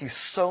 Jesus, thank you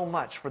so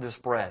much for this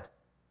bread.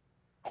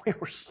 We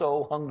were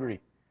so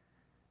hungry.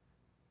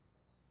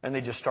 And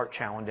they just start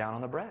chowing down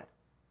on the bread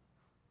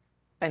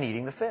and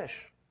eating the fish.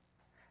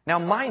 Now,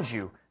 mind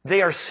you,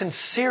 they are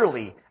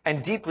sincerely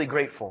and deeply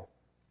grateful.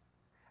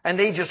 And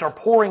they just are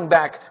pouring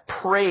back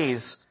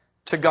praise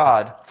to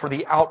God for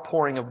the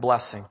outpouring of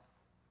blessing.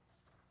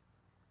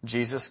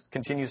 Jesus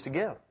continues to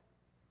give.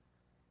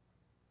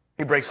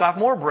 He breaks off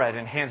more bread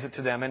and hands it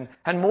to them,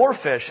 and more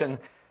fish, and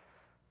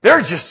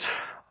they're just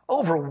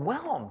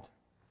overwhelmed.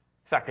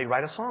 In fact, they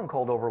write a song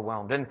called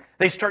Overwhelmed, and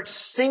they start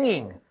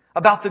singing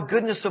about the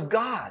goodness of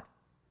God.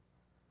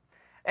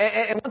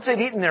 And once they've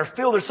eaten their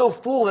fill, they're so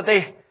full that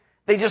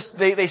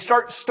they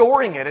start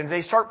storing it, and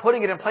they start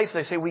putting it in place.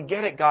 They say, we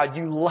get it, God.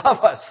 You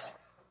love us.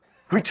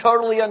 We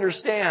totally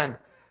understand.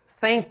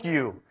 Thank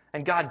you.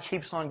 And God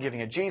keeps on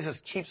giving it.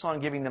 Jesus keeps on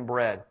giving them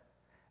bread.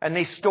 And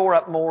they store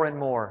up more and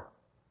more.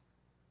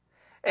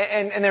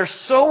 And they're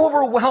so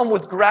overwhelmed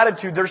with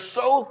gratitude. They're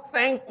so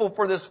thankful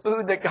for this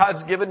food that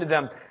God's given to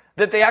them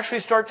that they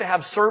actually start to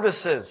have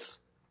services.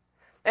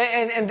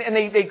 And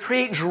they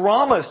create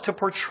dramas to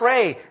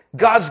portray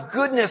God's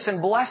goodness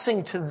and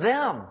blessing to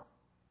them.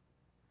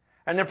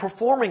 And they're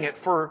performing it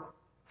for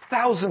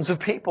thousands of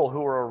people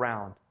who are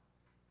around.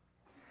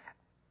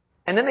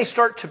 And then they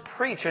start to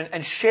preach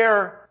and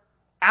share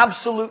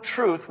absolute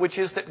truth, which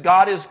is that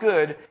God is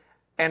good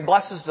and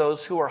blesses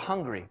those who are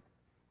hungry.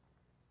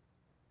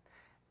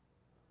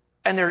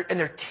 And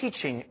they're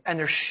teaching and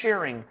they're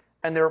sharing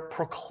and they're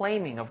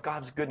proclaiming of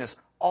God's goodness,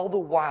 all the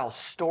while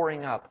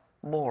storing up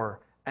more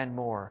and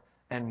more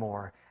and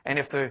more. And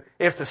if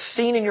the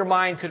scene in your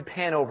mind could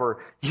pan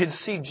over, you'd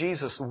see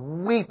Jesus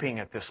weeping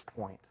at this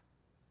point.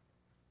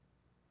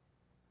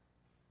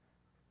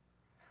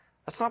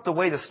 That's not the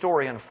way the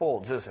story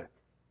unfolds, is it?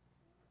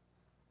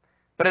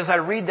 But as I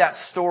read that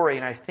story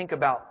and I think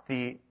about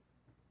the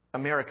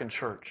American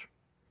church,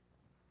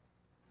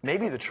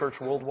 maybe the church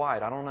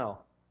worldwide, I don't know.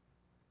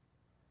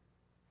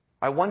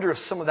 I wonder if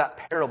some of that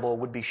parable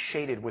would be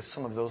shaded with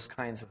some of those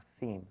kinds of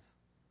themes.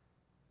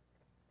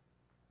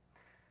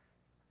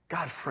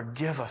 God,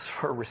 forgive us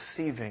for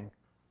receiving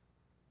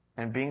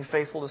and being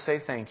faithful to say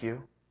thank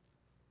you,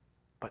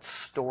 but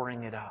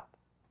storing it up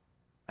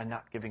and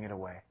not giving it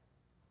away,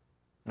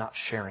 not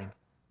sharing.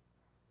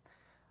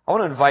 I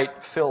want to invite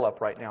Phil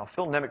up right now.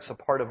 Phil Nemick's a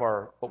part of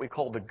our, what we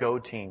call the GO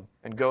team,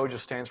 and GO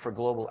just stands for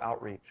Global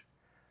Outreach.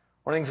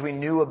 One of the things we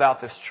knew about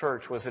this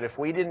church was that if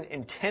we didn't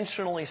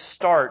intentionally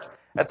start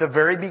at the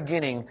very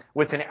beginning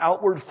with an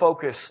outward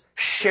focus,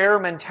 share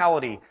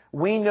mentality,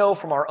 we know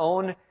from our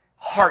own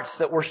hearts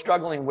that we're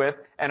struggling with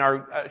and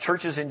our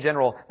churches in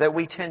general that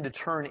we tend to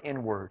turn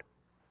inward.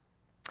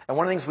 And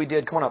one of the things we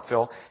did, come on up,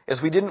 Phil,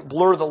 is we didn't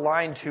blur the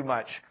line too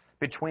much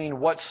between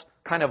what's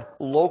kind of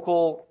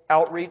local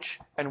outreach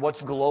and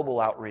what's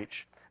global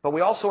outreach. But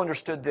we also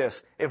understood this.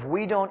 If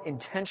we don't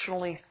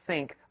intentionally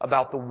think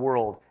about the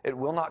world, it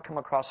will not come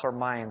across our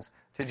minds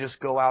to just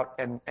go out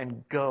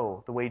and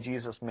go the way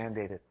Jesus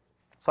mandated.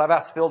 So I've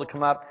asked Phil to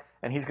come up,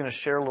 and he's going to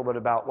share a little bit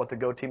about what the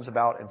GO team's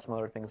about and some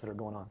other things that are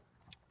going on.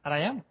 And I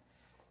am.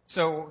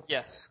 So,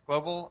 yes,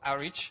 Global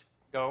Outreach,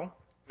 GO.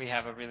 We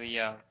have a really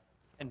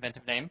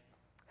inventive name.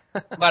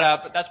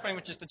 But that's pretty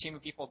much just a team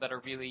of people that are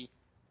really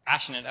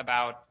passionate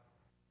about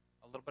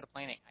a little bit of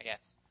planning, I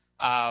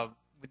guess.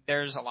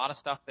 There's a lot of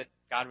stuff that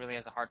God really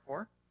has a heart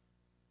for.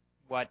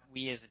 What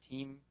we as a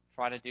team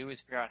try to do is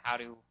figure out how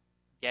to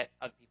get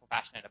other people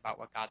passionate about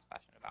what God's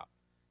passionate about.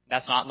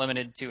 That's not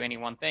limited to any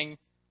one thing.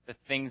 The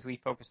things we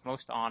focus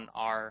most on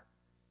are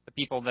the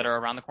people that are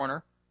around the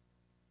corner.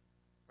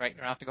 Right? You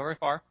don't have to go very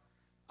far.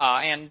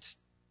 And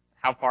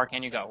how far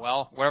can you go?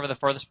 Well, wherever the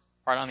furthest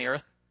part on the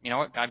earth, you know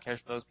what? God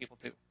cares for those people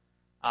too.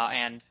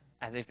 And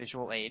as a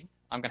visual aid,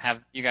 I'm going to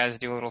have you guys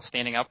do a little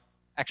standing up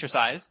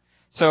exercise.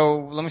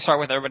 So let me start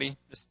with everybody.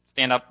 Just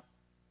stand up.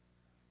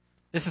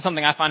 This is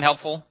something I find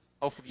helpful.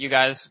 Hopefully you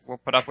guys will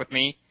put up with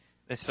me.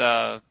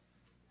 So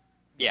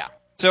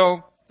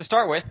to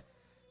start with,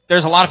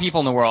 there's a lot of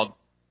people in the world.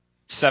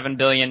 7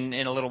 billion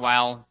in a little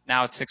while.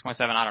 Now it's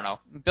 6.7. I don't know.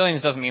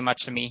 Billions doesn't mean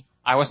much to me.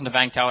 I wasn't a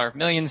bank teller.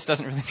 Millions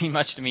doesn't really mean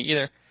much to me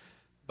either.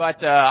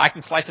 But I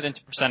can slice it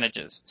into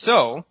percentages.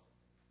 So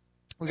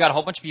we got a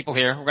whole bunch of people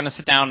here. We're going to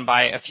sit down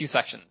by a few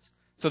sections.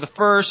 So the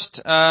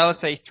first,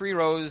 let's say 3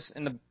 rows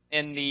in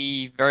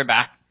the very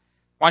back.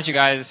 Why don't you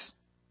guys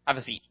have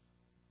a seat?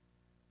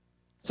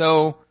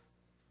 So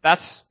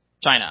that's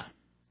China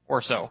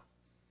or so.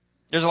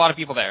 There's a lot of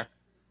people there.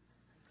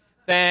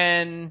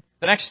 Then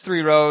the next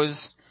 3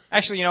 rows,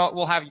 actually, you know what?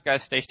 We'll have you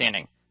guys stay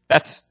standing.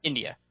 That's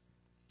India,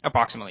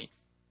 approximately.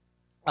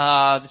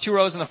 The 2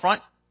 rows in the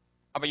front,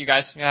 how about you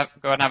guys? Go ahead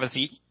and have a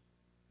seat.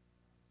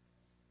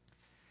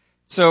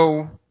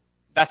 So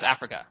that's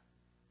Africa.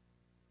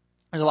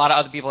 There's a lot of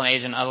other people in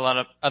Asia and a lot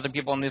of other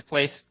people in this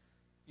place.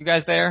 You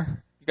guys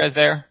there? You guys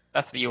there?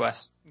 That's the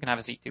U.S. You can have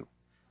a seat too.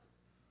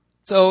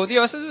 So the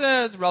U.S.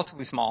 is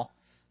relatively small.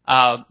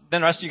 Then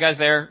the rest of you guys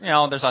there, you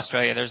know, there's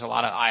Australia. There's a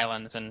lot of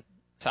islands and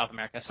South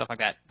America, stuff like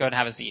that. Go ahead and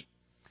have a seat.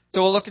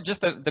 So we'll look at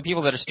just the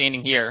people that are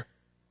standing here.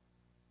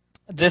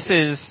 This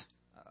is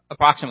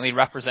approximately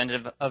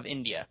representative of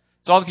India.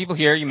 So all the people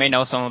here, you may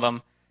know some of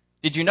them.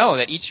 Did you know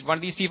that each one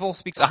of these people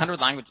speaks 100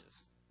 languages?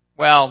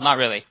 Well, not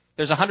really.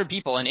 There's 100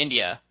 people in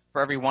India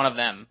for every one of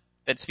them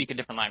that speak a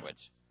different language.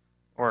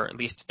 Or at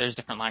least there's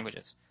different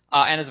languages.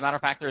 And as a matter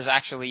of fact, there's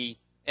actually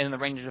in the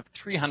range of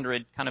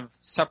 300 kind of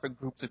separate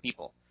groups of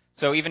people.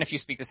 So even if you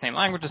speak the same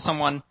language as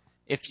someone,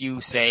 if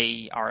you,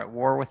 say, are at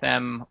war with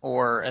them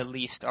or at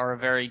least are a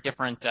very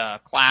different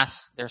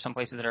class, there are some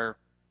places that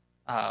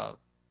are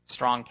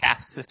strong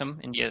caste system.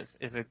 India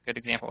is a good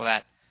example of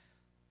that.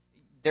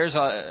 There's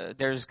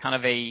kind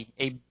of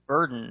a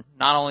burden.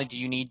 Not only do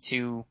you need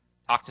to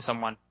talk to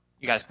someone,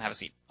 you guys can have a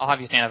seat. I'll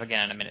have you stand up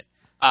again in a minute.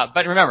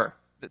 But remember,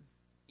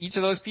 each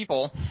of those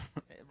people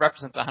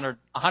represents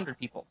 100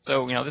 people.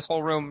 So, this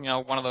whole room,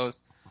 one of those.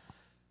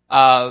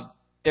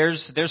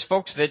 There's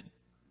folks that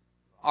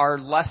are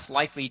less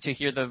likely to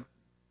hear the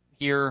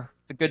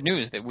good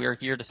news that we're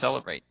here to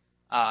celebrate.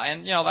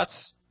 And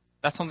that's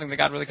something that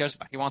God really cares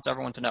about. He wants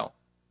everyone to know.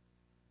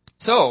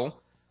 So,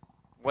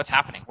 what's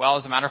happening? Well,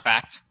 as a matter of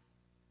fact,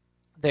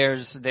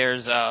 there's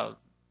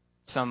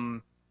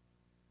some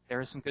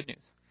good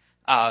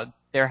news.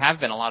 There have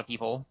been a lot of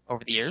people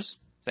over the years,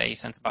 say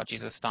since about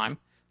Jesus' time,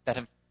 that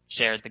have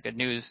shared the good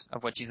news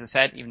of what Jesus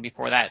said. Even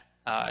before that,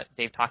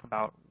 Dave talked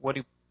about what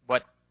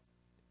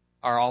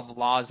are all the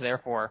laws there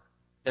for.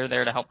 They're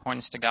there to help point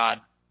us to God,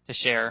 to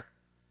share.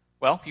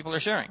 Well, people are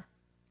sharing.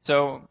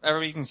 So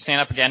everybody can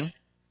stand up again.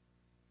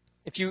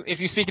 If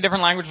you speak a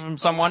different language from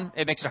someone,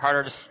 it makes it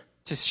harder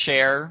to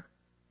share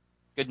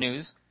good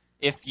news.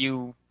 If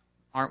you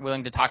aren't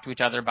willing to talk to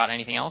each other about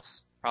anything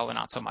else, probably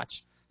not so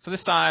much. So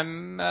this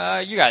time,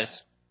 you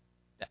guys,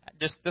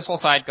 just this whole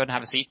side, go ahead and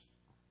have a seat.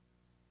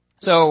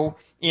 So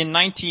in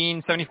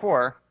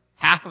 1974,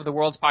 half of the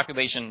world's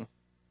population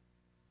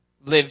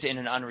lived in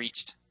an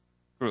unreached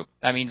group.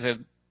 That means that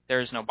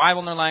there's no Bible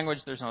in their language,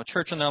 there's no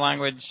church in their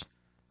language,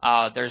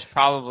 there's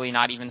probably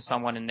not even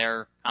someone in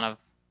their kind of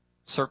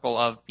circle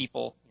of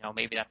people.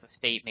 Maybe that's a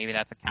state, maybe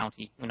that's a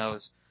county, who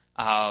knows.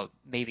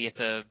 Maybe it's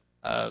a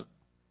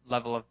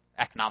level of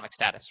economic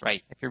status,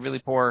 right? If you're really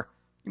poor,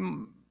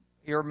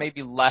 you're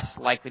maybe less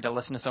likely to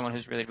listen to someone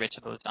who's really rich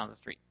that lives down the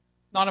street.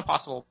 Not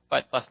impossible,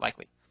 but less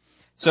likely.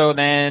 So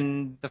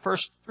then the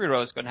first 3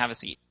 rows go and have a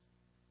seat.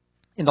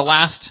 In the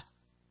last,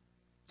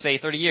 say,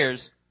 30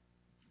 years,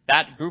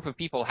 that group of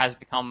people has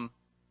become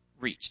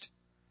reached.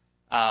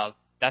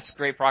 That's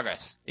great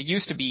progress. It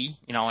used to be,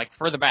 like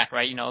further back,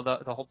 right?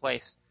 The whole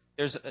place.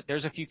 There's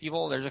a few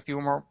people. There's a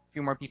few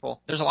more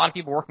people. There's a lot of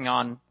people working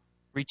on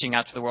reaching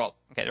out to the world.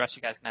 Okay, the rest of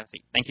you guys can have a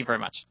seat. Thank you very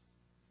much.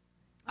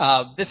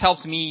 This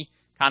helps me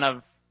kind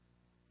of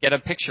get a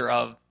picture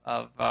of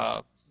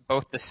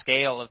both the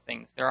scale of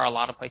things. There are a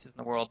lot of places in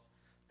the world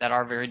that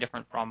are very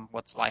different from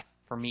what's life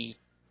for me.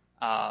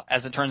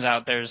 As it turns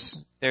out,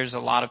 there's a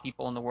lot of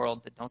people in the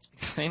world that don't speak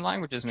the same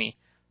language as me.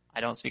 I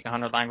don't speak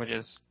 100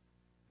 languages.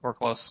 We're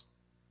close.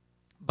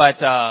 But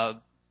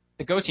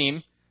the Go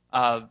team,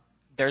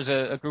 there's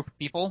a group of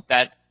people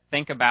that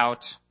think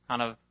about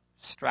kind of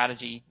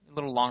strategy, a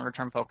little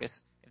longer-term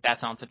focus. If that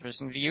sounds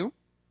interesting to you,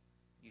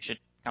 you should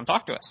come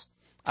talk to us.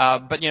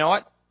 But you know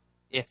what?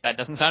 If that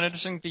doesn't sound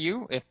interesting to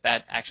you, if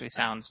that actually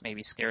sounds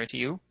maybe scary to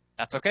you,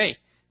 that's okay.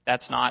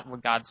 That's not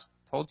what God's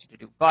told you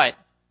to do. But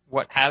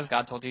what has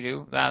God told you to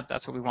do,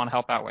 that's what we want to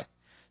help out with.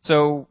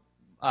 So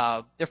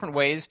different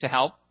ways to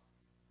help.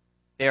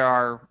 There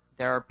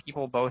are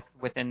people both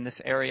within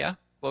this area,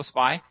 close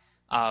by.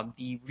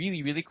 The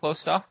really, really close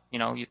stuff,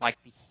 you'd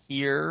like to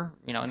hear,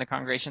 in the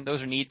congregation,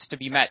 those are needs to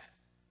be met.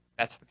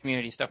 That's the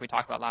community stuff we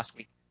talked about last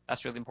week.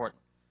 That's really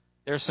important.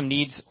 There's some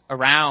needs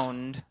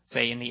around,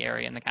 say, in the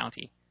area, in the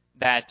county,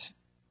 that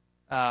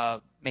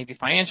maybe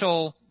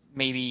financial,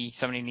 maybe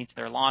somebody needs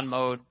their lawn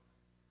mowed,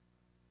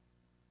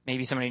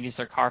 maybe somebody needs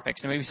their car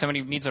fixed, and maybe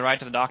somebody needs a ride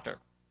to the doctor.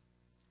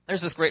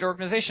 There's this great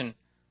organization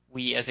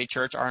we as a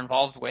church are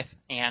involved with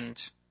and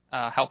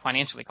help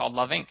financially called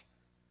Love Inc.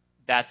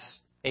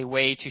 That's a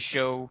way to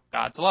show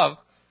God's love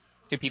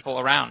to people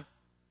around.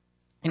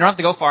 You don't have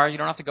to go far. You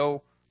don't have to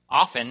go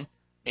often.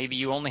 Maybe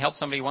you only help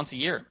somebody once a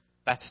year.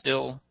 That's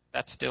still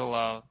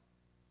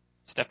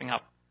stepping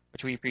up,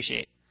 which we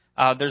appreciate.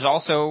 There's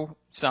also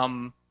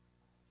some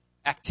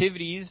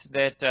activities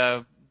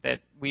that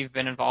we've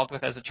been involved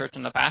with as a church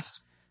in the past.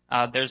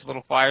 There's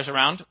little flyers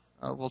around.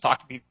 We'll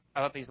talk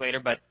about these later,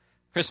 but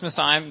Christmas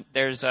time,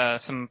 there's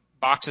some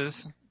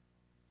boxes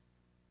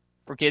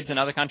for kids in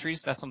other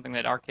countries. That's something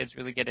that our kids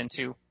really get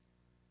into.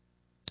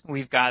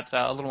 We've got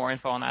a little more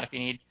info on that if you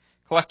need.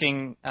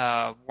 Collecting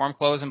warm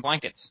clothes and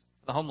blankets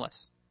for the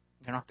homeless.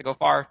 You don't have to go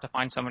far to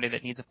find somebody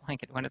that needs a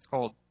blanket when it's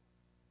cold.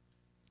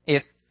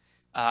 If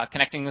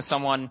connecting with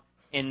someone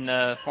in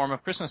the form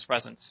of Christmas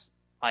presents,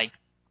 like,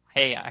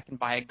 hey, I can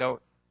buy a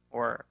goat,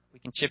 or we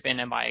can chip in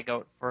and buy a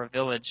goat for a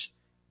village,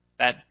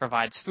 that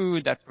provides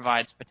food, that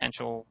provides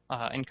potential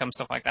income,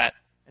 stuff like that.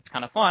 It's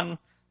kind of fun.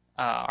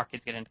 Our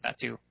kids get into that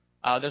too.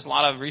 There's a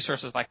lot of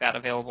resources like that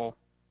available.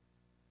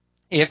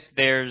 If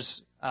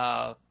there's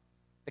the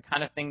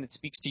kind of thing that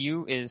speaks to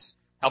you is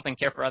helping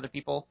care for other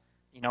people,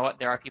 you know what?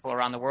 There are people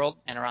around the world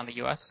and around the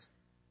U.S.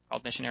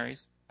 called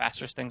missionaries,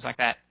 pastors, things like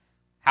that.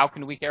 How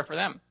can we care for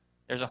them?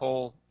 There's a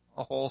whole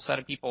set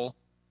of people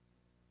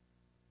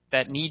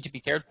that need to be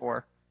cared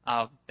for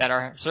that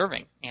are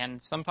serving,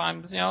 and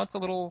sometimes it's a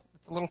little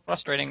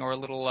frustrating or a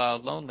little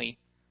lonely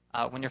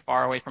when you're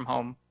far away from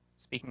home,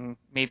 speaking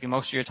maybe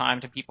most of your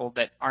time to people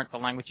that aren't the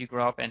language you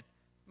grew up in.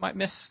 You might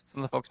miss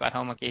some of the folks back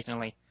home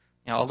occasionally.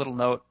 A little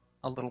note,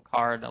 a little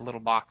card, a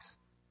little box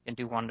can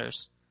do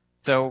wonders.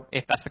 So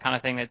if that's the kind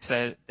of thing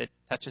that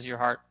touches your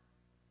heart,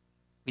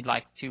 we'd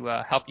like to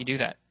help you do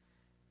that.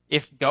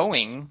 If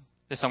going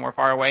to somewhere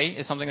far away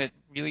is something that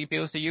really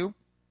appeals to you,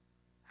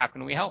 how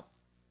can we help?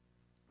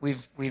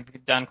 We've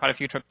done quite a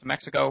few trips to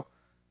Mexico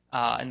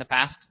in the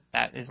past.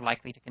 That is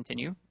likely to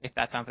continue. If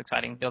that sounds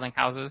exciting, building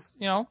houses,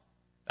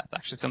 that's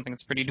actually something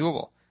that's pretty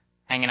doable.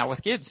 Hanging out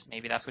with kids,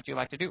 maybe that's what you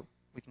like to do.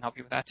 We can help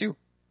you with that too.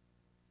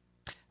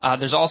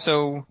 There's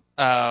also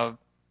Love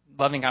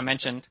Inc. I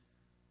mentioned.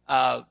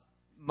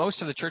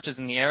 Most of the churches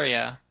in the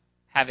area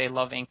have a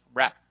Love Inc.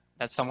 rep.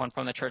 That's someone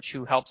from the church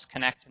who helps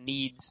connect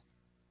needs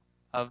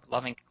of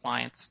Love Inc.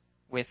 clients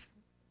with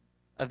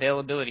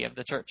availability of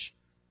the church.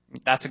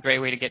 That's a great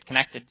way to get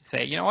connected, to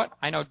say, you know what,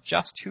 I know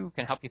just who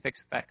can help you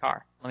fix that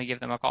car. Let me give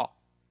them a call.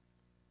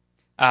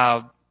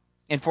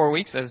 In 4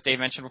 weeks, as Dave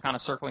mentioned, we're kind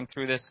of circling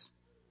through this.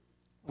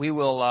 We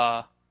will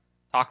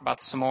talk about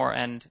this some more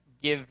and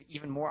give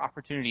even more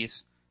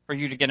opportunities for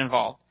you to get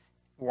involved.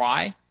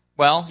 Why?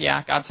 Well,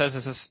 yeah, God says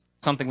this is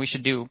something we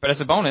should do. But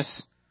as a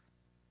bonus,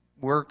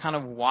 we're kind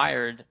of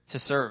wired to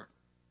serve.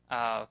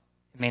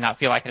 It may not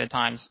feel like it at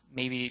times.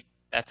 Maybe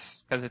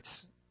that's because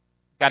it's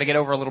got to get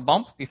over a little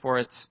bump before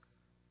it's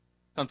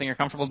something you're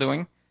comfortable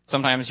doing.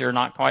 Sometimes you're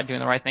not quite doing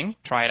the right thing.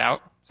 Try it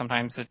out.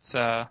 Sometimes it's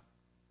a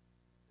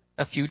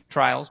few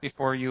trials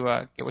before you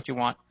get what you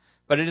want.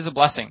 But it is a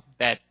blessing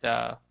that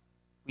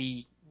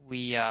we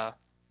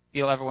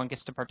feel everyone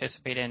gets to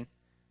participate in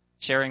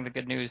sharing the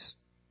good news.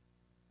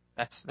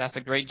 That's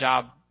a great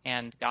job,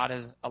 and God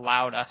has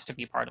allowed us to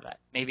be part of that.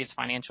 Maybe it's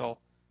financial,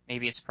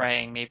 maybe it's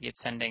praying, maybe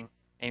it's sending,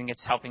 maybe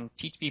it's helping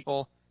teach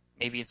people,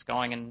 maybe it's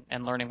going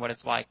and learning what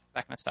it's like,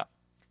 that kind of stuff.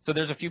 So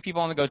there's a few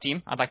people on the Go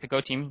team. I'd like the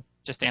Go team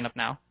just stand up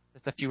now.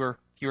 It's a fewer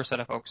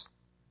set of folks.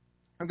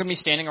 I'm going to be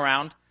standing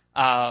around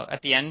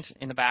at the end,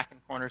 in the back, in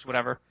corners,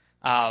 whatever.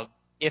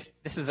 If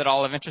this is at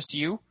all of interest to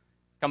you,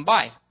 come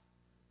by.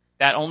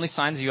 That only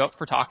signs you up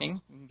for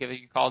talking. You can give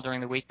you a call during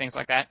the week, things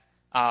like that.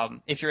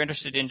 If you're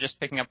interested in just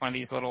picking up one of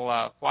these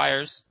little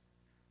flyers,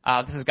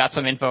 this has got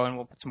some info, and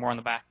we'll put some more on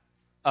the back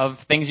of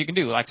things you can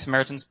do, like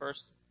Samaritan's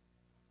Purse,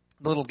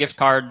 the little gift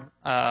card.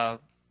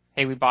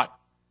 Hey, we bought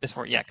this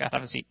for you. Yeah,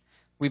 have a seat.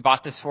 We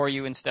bought this for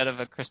you instead of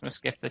a Christmas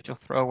gift that you'll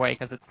throw away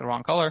because it's the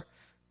wrong color.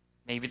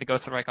 Maybe the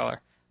goat's the right color.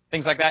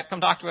 Things like that.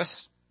 Come talk to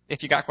us.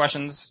 If you got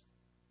questions,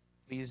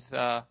 please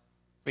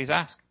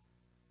ask.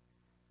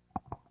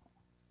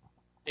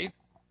 Dave?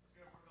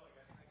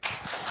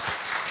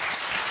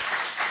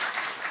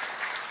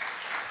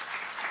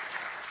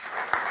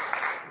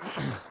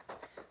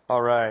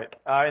 All right.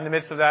 In the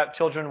midst of that,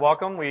 children,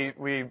 welcome.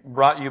 We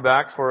brought you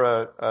back for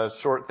a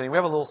short thing. We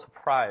have a little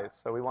surprise,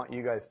 so we want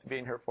you guys to be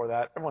in here for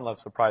that. Everyone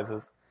loves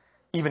surprises,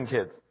 even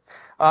kids.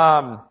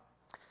 One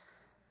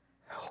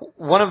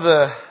of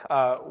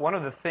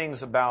the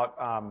things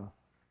about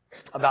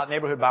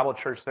Neighborhood Bible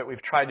Church that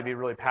we've tried to be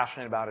really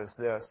passionate about is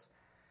this: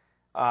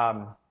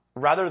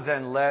 rather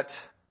than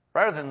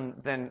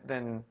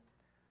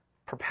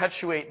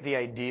perpetuate the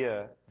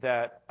idea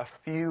that a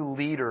few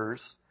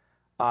leaders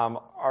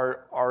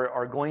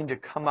are going to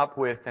come up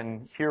with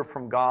and hear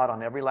from God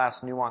on every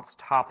last nuanced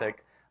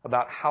topic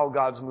about how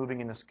God's moving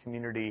in this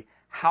community.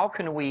 How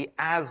can we,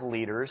 as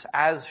leaders,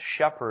 as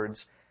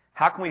shepherds,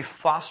 how can we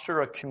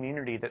foster a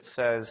community that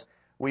says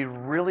we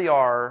really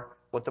are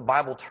what the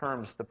Bible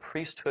terms the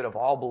priesthood of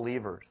all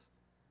believers?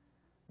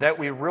 That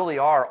we really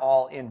are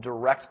all in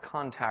direct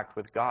contact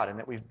with God, and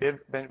that we've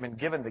been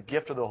given the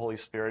gift of the Holy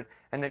Spirit,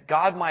 and that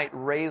God might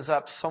raise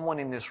up someone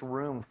in this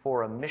room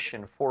for a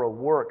mission, for a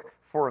work,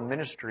 for a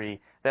ministry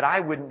that I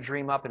wouldn't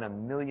dream up in a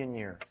million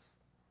years.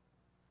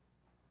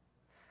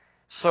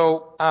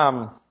 So,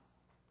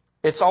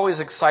 it's always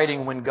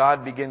exciting when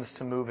God begins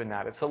to move in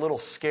that. It's a little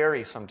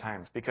scary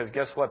sometimes, because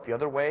guess what? The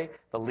other way,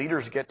 the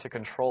leaders get to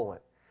control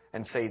it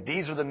and say,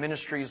 these are the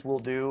ministries we'll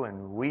do,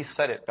 and we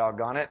said it,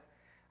 doggone it.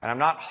 And I'm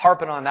not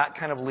harping on that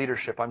kind of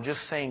leadership. I'm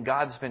just saying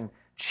God's been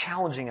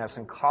challenging us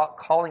and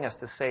calling us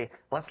to say,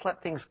 let's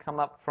let things come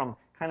up from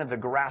kind of the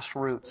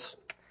grassroots.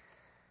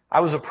 I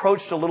was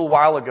approached a little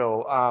while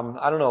ago,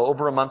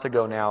 over a month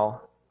ago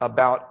now,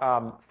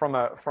 about from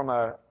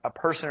a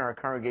person in our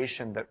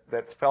congregation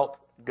that felt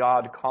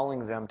God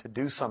calling them to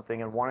do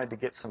something and wanted to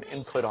get some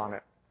input on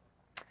it.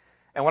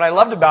 And what I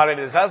loved about it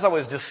is, as I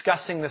was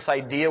discussing this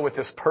idea with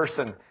this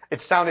person,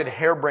 it sounded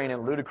harebrained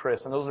and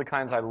ludicrous, and those are the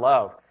kinds I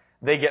love.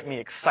 They get me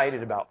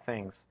excited about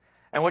things.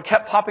 And what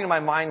kept popping in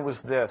my mind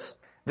was this: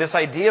 This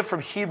idea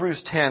from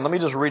Hebrews 10, let me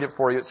just read it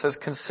for you. It says,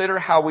 consider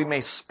how we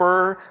may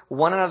spur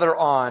one another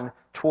on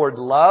toward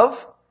love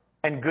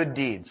and good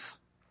deeds.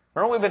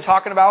 Remember what we've been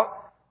talking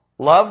about?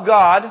 Love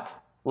God,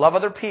 love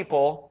other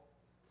people,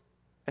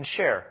 and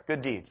share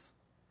good deeds.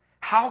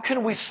 How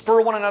can we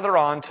spur one another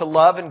on to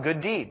love and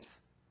good deeds?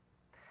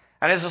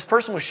 And as this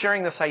person was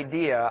sharing this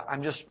idea,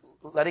 I'm just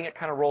letting it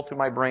kind of roll through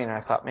my brain, and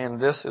I thought, man,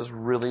 this is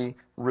really,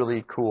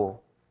 really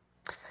cool.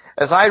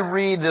 As I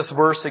read this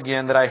verse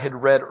again that I had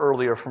read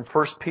earlier from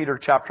 1 Peter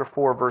chapter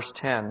 4, verse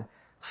 10,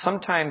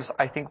 sometimes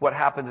I think what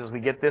happens is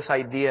we get this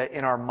idea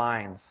in our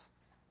minds.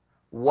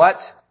 What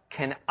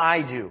can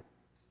I do?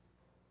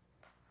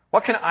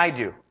 What can I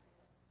do?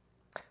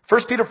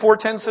 1 Peter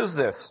 4:10 says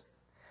this,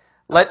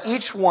 let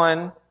each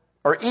one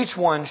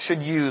should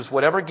use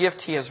whatever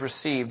gift he has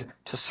received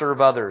to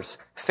serve others,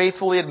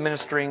 faithfully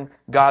administering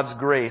God's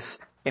grace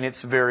in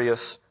its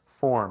various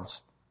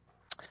forms.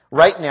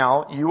 Right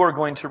now, you are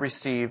going to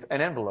receive an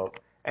envelope.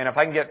 And if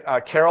I can get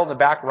Carol in the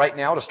back right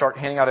now to start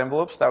handing out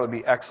envelopes, that would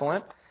be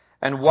excellent.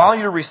 And while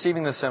you're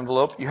receiving this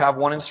envelope, you have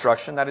one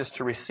instruction, that is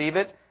to receive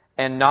it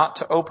and not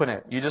to open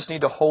it. You just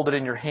need to hold it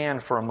in your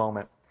hand for a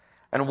moment.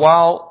 And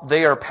while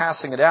they are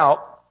passing it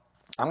out,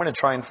 I'm going to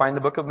try and find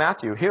the book of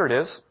Matthew. Here it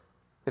is.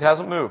 It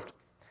hasn't moved.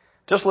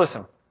 Just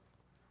listen.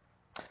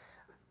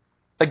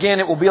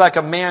 Again, it will be like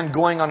a man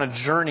going on a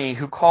journey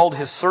who called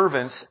his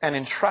servants and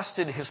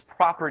entrusted his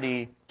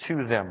property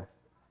to them.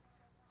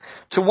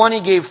 To one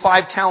he gave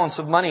 5 talents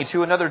of money,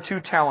 to another 2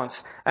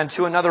 talents, and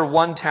to another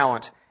 1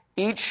 talent,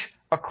 each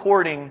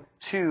according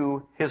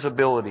to his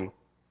ability.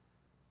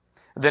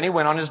 Then he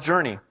went on his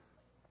journey.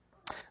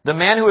 The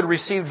man who had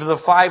received the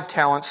 5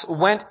 talents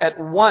went at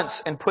once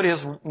and put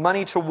his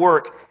money to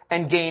work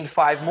and gained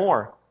 5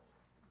 more.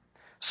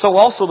 So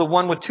also the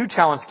one with 2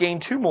 talents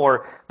gained 2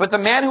 more. But the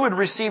man who had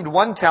received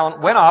 1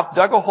 talent went off,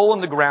 dug a hole in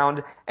the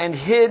ground, and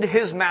hid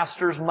his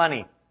master's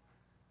money.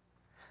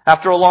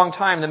 After a long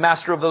time, the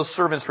master of those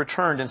servants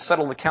returned and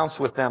settled accounts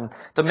with them.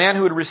 The man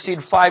who had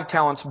received 5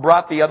 talents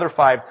brought the other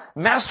 5.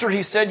 Master,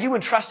 he said, you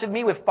entrusted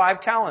me with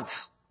 5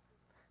 talents.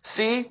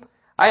 See,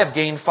 I have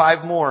gained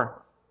 5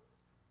 more.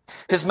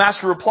 His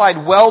master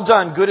replied, well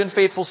done, good and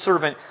faithful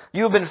servant.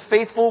 You have been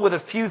faithful with a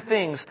few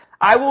things.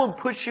 I will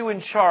put you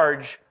in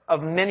charge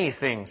of many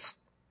things.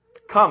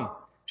 Come,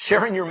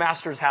 share in your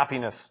master's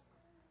happiness.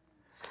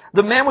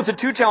 The man with the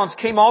 2 talents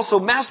came also.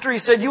 Master, he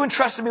said, you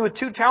entrusted me with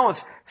 2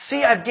 talents.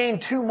 See, I've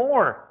gained 2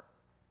 more.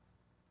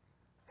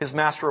 His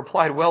master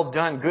replied, well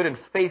done, good and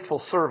faithful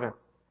servant.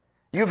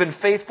 You have been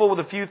faithful with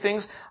a few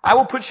things. I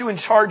will put you in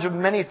charge of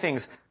many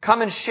things.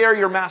 Come and share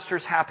your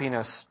master's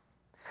happiness.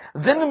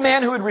 Then the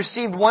man who had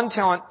received 1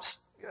 talent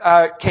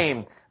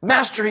came.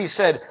 Master, he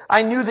said,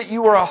 I knew that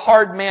you are a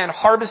hard man,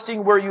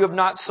 harvesting where you have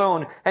not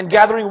sown and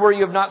gathering where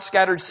you have not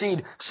scattered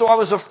seed. So I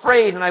was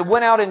afraid, and I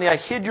went out and I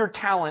hid your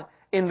talent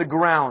in the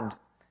ground.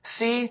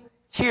 See,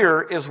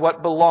 here is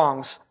what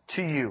belongs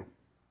to you.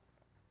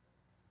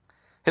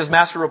 His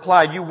master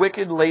replied, you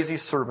wicked, lazy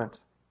servant.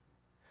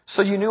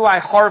 So you knew I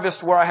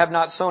harvest where I have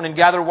not sown and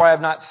gather where I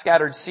have not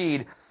scattered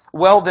seed.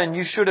 Well then,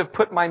 you should have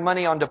put my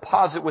money on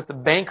deposit with the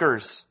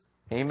bankers.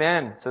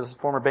 Amen, says the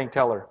former bank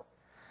teller.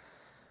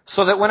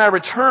 So that when I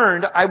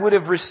returned, I would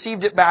have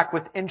received it back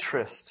with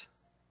interest.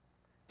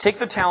 Take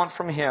the talent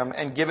from him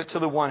and give it to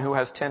the one who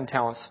has 10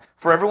 talents.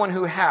 For everyone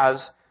who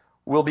has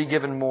will be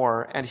given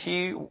more, and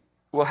he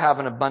will have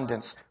an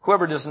abundance.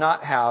 Whoever does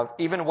not have,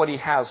 even what he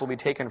has will be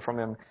taken from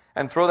him.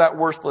 And throw that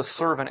worthless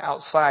servant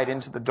outside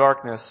into the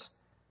darkness,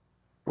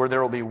 where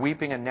there will be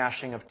weeping and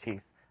gnashing of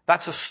teeth.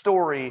 That's a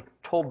story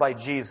told by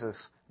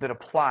Jesus that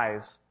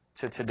applies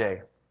to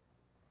today.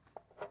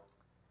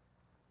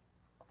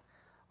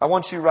 I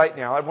want you right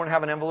now, everyone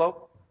have an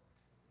envelope?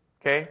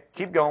 Okay,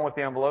 keep going with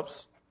the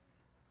envelopes.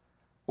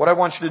 What I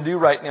want you to do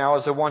right now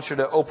is I want you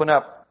to open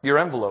up your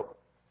envelope.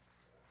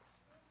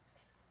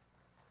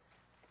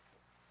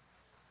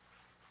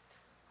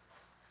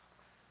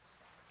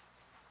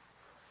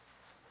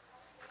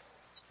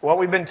 What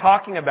we've been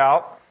talking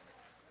about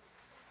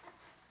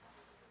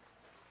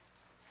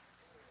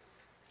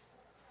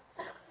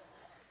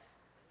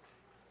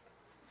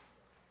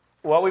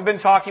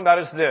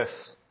is this.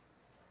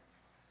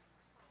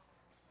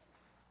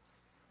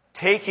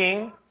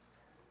 Taking,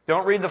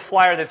 don't read the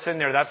flyer that's in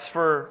there. That's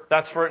for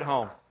at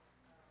home.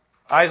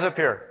 Eyes up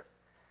here.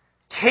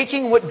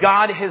 Taking what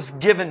God has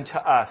given to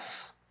us.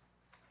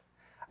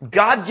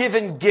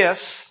 God-given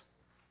gifts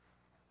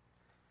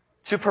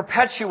to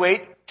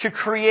perpetuate, to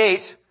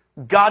create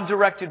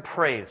God-directed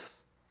praise.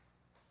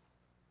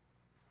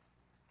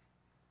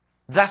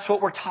 That's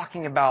what we're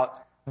talking about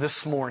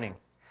this morning.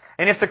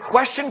 And if the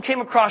question came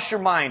across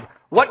your mind,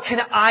 what can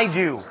I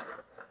do?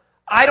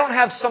 I don't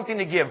have something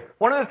to give.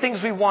 One of the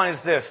things we want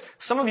is this.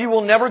 Some of you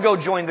will never go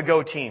join the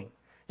Go team.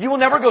 You will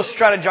never go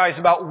strategize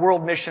about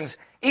world missions.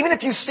 Even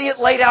if you see it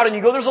laid out and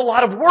you go, there's a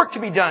lot of work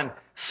to be done.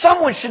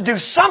 Someone should do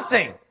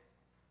something.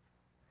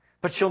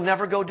 But you'll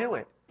never go do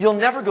it. You'll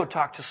never go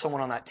talk to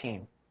someone on that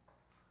team.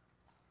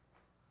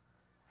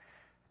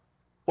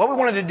 What we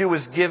wanted to do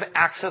was give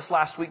access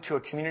last week to a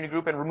community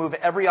group and remove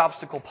every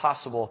obstacle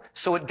possible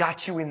so it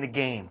got you in the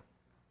game.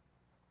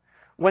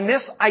 When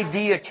this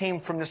idea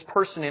came from this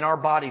person in our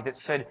body that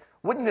said,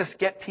 wouldn't this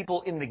get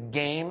people in the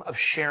game of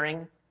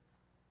sharing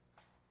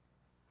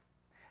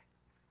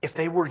if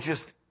they were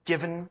just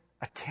given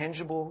a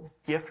tangible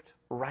gift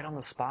right on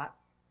the spot?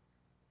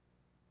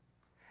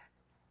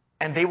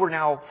 And they were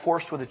now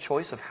forced with a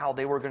choice of how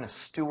they were going to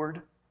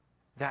steward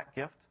that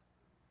gift.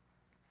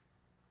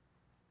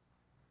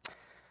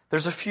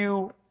 There's a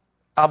few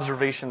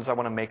observations I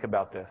want to make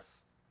about this.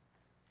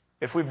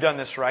 If we've done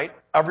this right,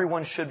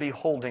 everyone should be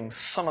holding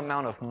some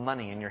amount of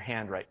money in your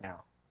hand right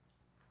now.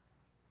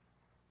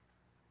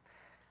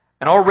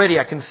 And already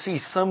I can see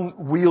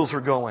some wheels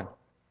are going.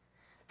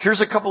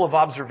 Here's a couple of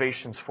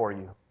observations for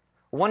you.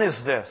 One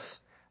is this.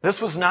 This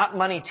was not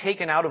money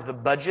taken out of the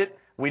budget.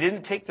 We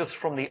didn't take this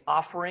from the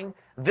offering.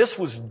 This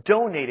was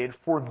donated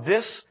for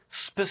this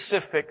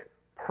specific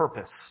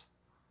purpose.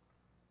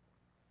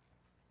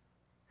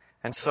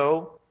 And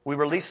so we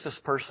released this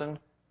person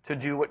to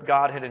do what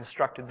God had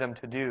instructed them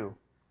to do.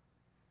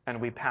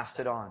 And we passed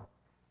it on.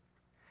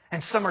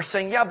 And some are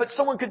saying, yeah, but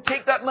someone could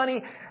take that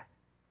money.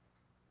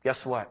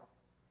 Guess what?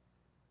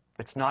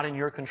 It's not in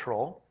your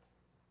control.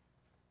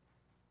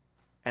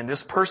 And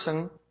this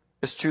person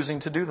is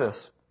choosing to do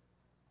this.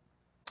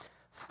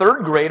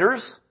 Third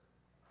graders,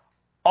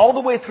 all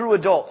the way through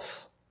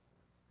adults,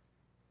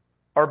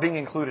 are being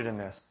included in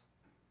this.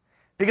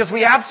 Because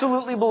we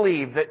absolutely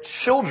believe that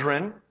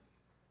children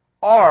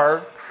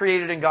are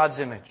created in God's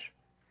image.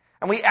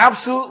 And we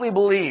absolutely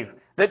believe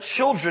that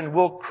children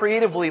will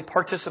creatively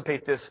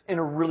participate this in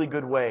a really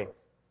good way.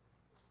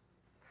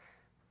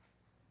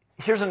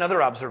 Here's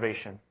another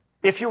observation.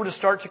 If you were to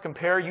start to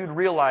compare, you'd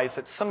realize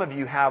that some of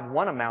you have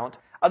one amount,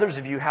 others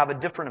of you have a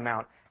different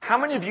amount. How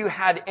many of you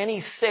had any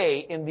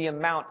say in the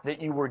amount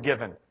that you were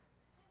given?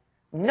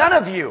 None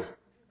of you.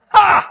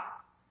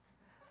 Ha!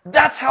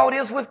 That's how it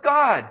is with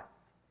God.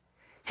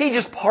 He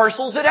just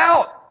parcels it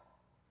out.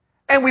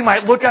 And we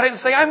might look at it and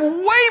say,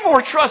 I'm way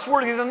more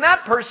trustworthy than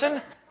that person.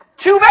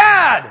 Too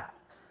bad.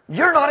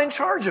 You're not in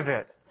charge of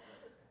it.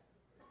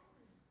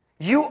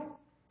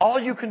 All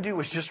you can do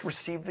is just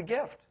receive the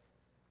gift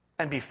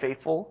and be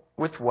faithful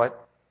with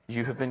what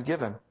you have been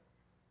given.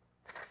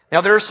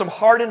 Now, there are some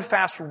hard and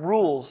fast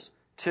rules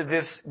to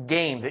this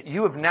game that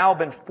you have now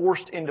been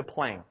forced into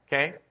playing.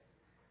 Okay?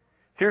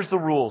 Here's the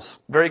rules,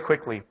 very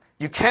quickly.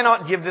 You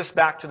cannot give this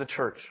back to the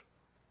church.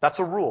 That's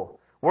a rule.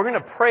 We're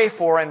going to pray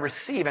for and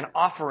receive an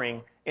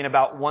offering in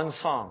about one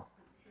song.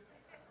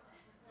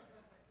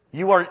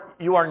 You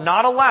are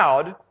not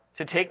allowed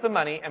to take the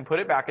money and put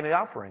it back in the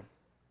offering.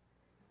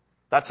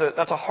 That's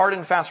a hard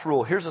and fast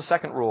rule. Here's the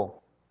second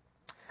rule.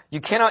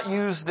 You cannot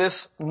use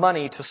this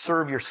money to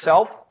serve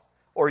yourself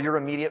or your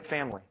immediate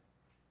family.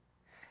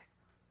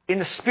 In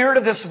the spirit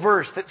of this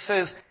verse that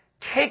says,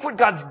 take what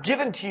God's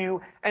given to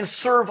you and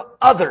serve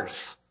others.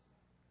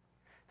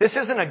 This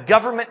isn't a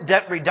government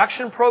debt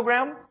reduction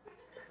program.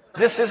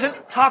 This isn't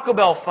Taco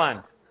Bell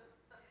fund.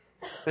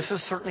 This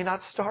is certainly not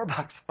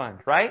Starbucks fund,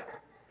 right?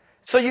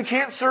 So you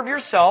can't serve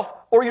yourself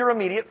or your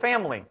immediate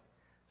family.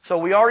 So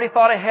we already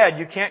thought ahead.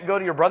 You can't go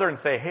to your brother and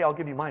say, hey, I'll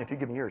give you mine if you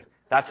give me yours.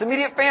 That's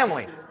immediate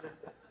family.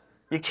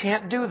 You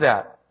can't do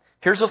that.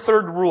 Here's a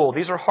third rule.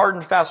 These are hard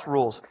and fast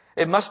rules.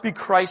 It must be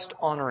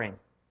Christ-honoring.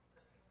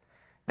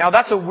 Now,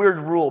 that's a weird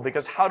rule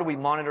because how do we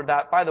monitor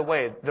that? By the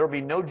way, there will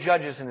be no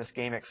judges in this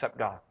game except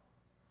God.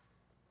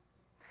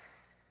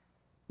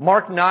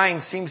 Mark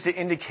 9 seems to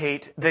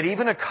indicate that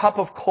even a cup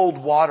of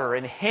cold water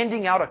and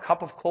handing out a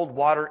cup of cold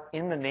water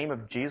in the name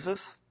of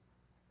Jesus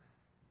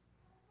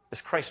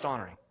is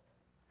Christ-honoring.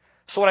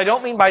 So what I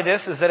don't mean by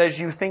this is that as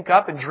you think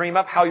up and dream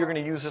up how you're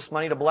going to use this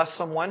money to bless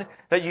someone,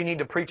 that you need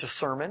to preach a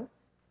sermon.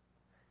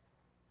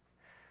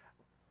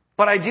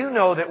 But I do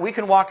know that we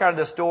can walk out of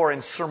this door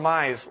and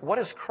surmise what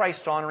is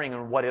Christ-honoring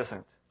and what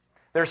isn't.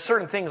 There are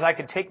certain things I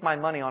could take my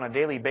money on a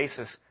daily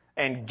basis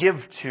and give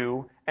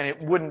to, and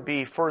it wouldn't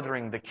be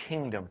furthering the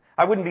kingdom.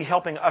 I wouldn't be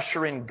helping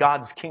usher in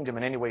God's kingdom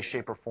in any way,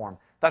 shape, or form.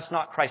 That's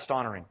not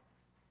Christ-honoring.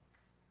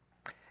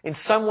 In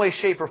some way,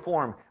 shape, or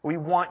form, we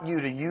want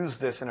you to use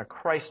this in a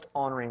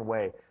Christ-honoring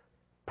way.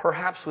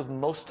 Perhaps with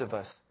most of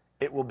us,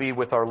 it will be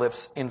with our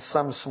lips in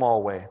some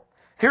small way.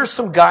 Here's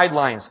some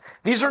guidelines.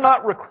 These are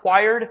not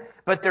required,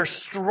 but they're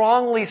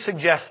strongly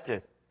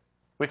suggested.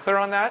 We clear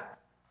on that?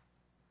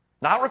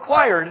 Not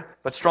required,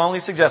 but strongly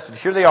suggested.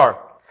 Here they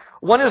are.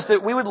 One is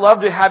that we would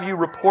love to have you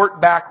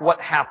report back what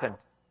happened.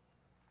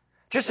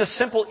 Just a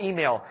simple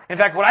email. In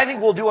fact, what I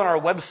think we'll do on our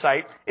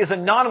website is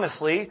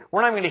anonymously,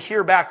 we're not going to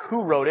hear back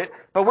who wrote it,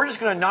 but we're just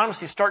going to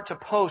anonymously start to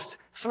post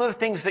some of the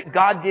things that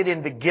God did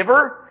in the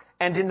giver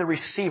and in the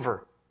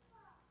receiver.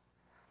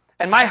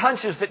 And my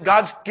hunch is that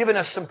God's given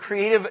us some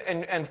creative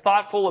and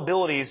thoughtful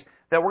abilities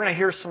that we're going to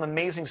hear some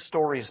amazing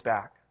stories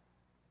back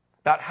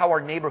about how our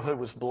neighborhood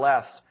was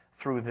blessed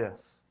through this.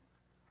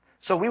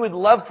 So we would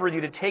love for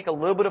you to take a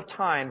little bit of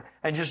time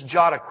and just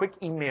jot a quick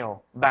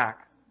email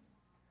back.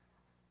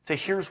 Say,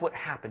 here's what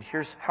happened.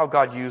 Here's how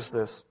God used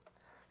this.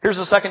 Here's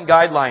the second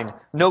guideline.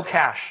 No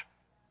cash.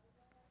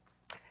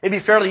 It'd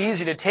be fairly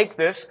easy to take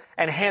this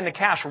and hand the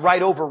cash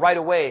right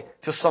away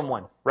to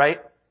someone, right?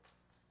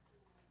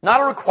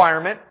 Not a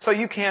requirement, so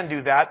you can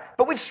do that,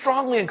 but we'd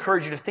strongly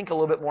encourage you to think a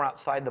little bit more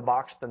outside the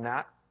box than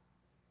that.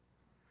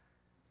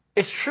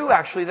 It's true,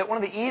 actually, that one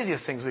of the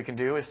easiest things we can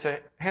do is to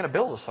hand a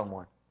bill to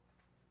someone.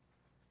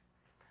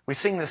 We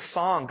sing this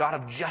song, God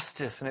of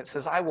Justice, and it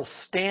says, I will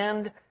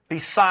stand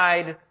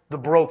beside the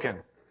broken.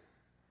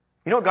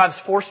 You know what God's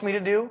forced me to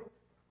do?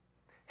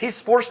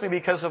 He's forced me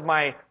because of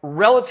my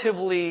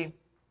relatively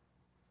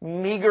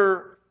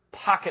meager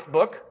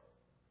pocketbook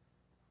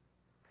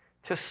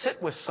to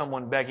sit with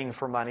someone begging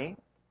for money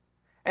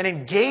and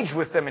engage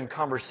with them in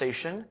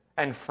conversation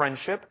and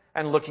friendship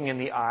and looking in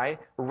the eye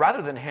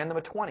rather than hand them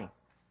a 20.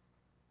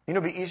 You know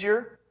what would be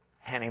easier?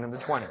 Handing them the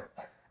 20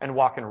 and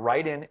walking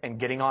right in and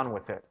getting on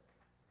with it.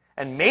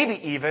 And maybe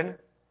even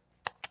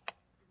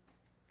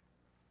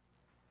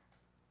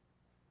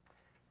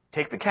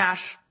take the cash,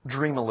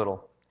 dream a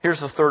little. Here's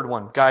the third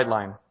one,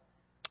 guideline.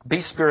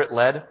 Be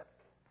Spirit-led. And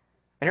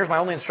here's my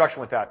only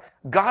instruction with that.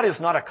 God is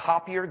not a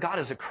copier. God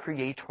is a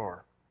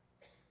creator.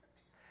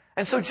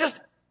 And so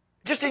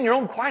just in your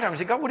own quiet time,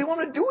 say, God, what do you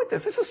want to do with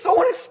this? This is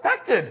so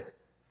unexpected.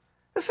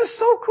 This is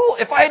so cool.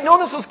 If I had known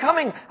this was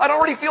coming, I'd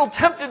already feel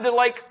tempted to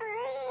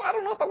I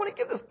don't know if I want to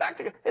give this back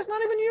to you. It's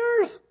not even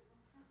yours.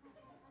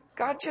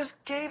 God just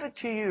gave it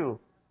to you.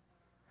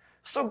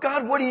 So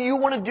God, what do you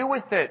want to do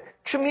with it?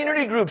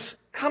 Community groups,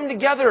 come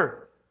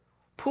together.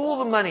 Pool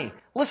the money.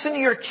 Listen to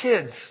your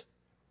kids.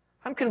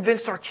 I'm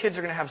convinced our kids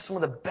are going to have some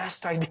of the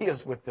best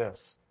ideas with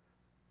this.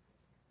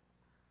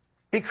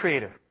 Be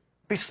creative.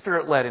 Be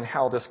Spirit-led in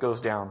how this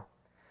goes down.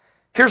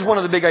 Here's one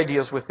of the big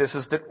ideas with this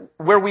is that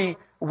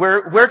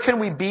where can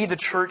we be the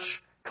church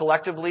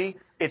collectively?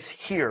 It's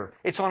here.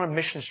 It's on a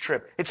missions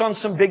trip. It's on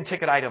some big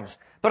ticket items.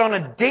 But on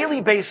a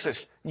daily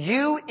basis,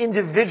 you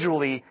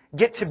individually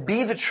get to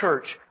be the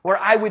church where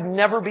I would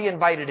never be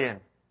invited in.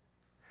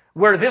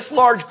 Where this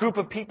large group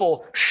of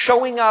people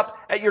showing up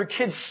at your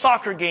kid's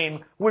soccer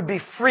game would be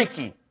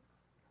freaky.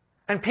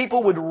 And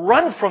people would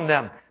run from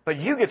them. But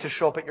you get to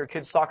show up at your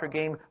kid's soccer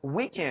game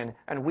week in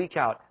and week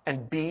out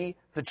and be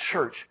the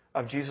church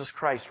of Jesus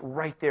Christ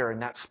right there in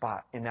that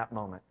spot, in that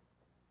moment.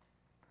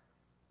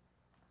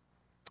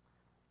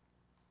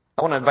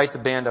 I want to invite the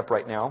band up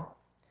right now.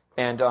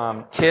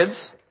 And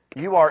kids,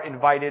 you are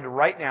invited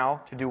right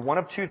now to do one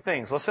of two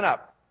things. Listen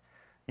up.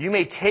 You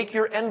may take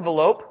your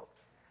envelope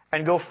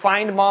and go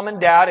find Mom and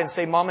Dad and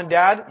say, Mom and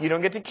Dad, you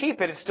don't get to keep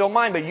it. It's still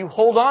mine, but you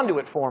hold on to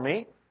it for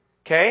me.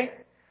 Okay?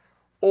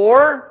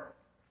 Or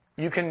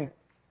you can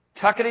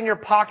tuck it in your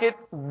pocket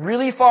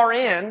really far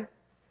in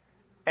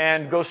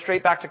and go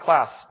straight back to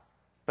class.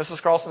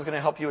 Mrs. Carlson's going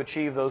to help you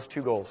achieve those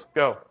two goals.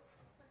 Go.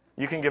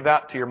 You can give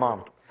that to your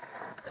mom.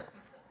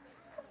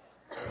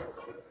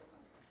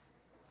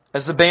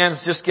 As the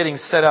band's just getting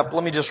set up,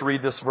 let me just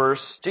read this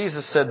verse.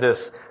 Jesus said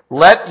this,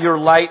 let your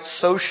light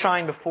so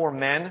shine before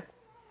men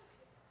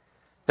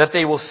that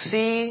they will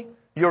see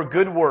your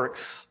good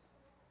works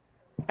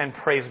and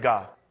praise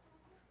God.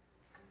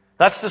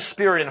 That's the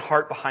spirit and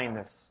heart behind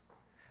this.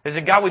 Is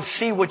that God would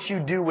see what you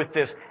do with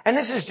this. And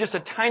this is just a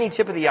tiny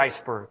tip of the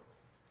iceberg.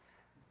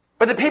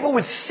 But the people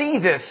would see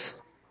this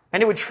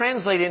and it would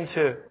translate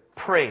into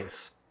praise.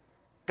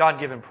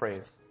 God-given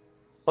praise.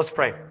 Let's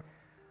pray.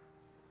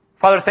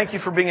 Father, thank you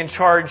for being in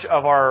charge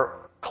of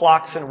our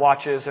clocks and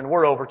watches. And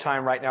we're over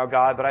time right now,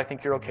 God, but I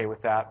think you're okay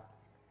with that.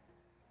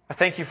 I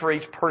thank you for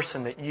each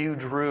person that you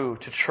drew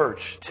to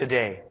church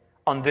today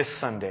on this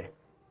Sunday.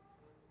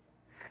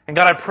 And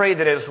God, I pray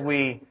that as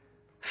we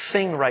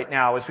sing right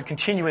now, as we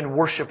continue in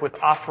worship with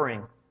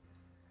offering,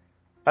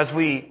 as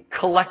we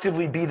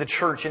collectively be the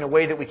church in a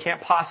way that we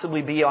can't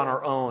possibly be on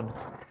our own,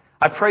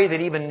 I pray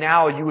that even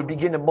now you would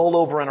begin to mull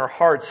over in our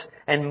hearts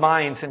and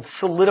minds and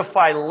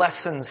solidify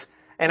lessons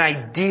and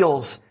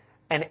ideals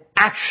and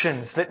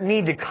actions that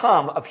need to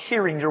come of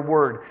hearing your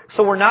word.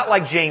 So we're not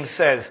like James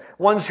says,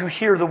 ones who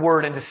hear the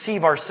word and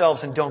deceive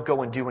ourselves and don't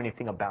go and do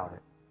anything about it.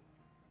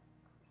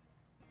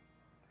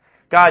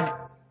 God,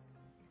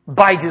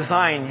 by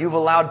design, you've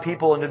allowed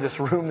people into this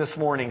room this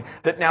morning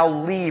that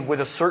now leave with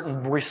a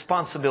certain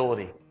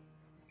responsibility.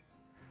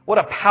 What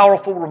a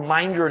powerful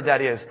reminder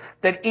that is.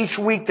 That each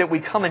week that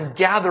we come and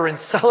gather and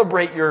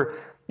celebrate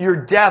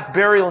your death,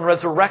 burial, and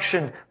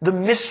resurrection, the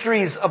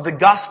mysteries of the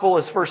gospel,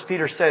 as 1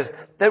 Peter says,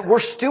 that we're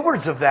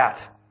stewards of that.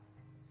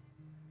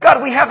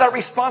 God, we have that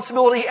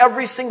responsibility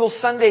every single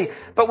Sunday,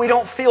 but we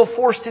don't feel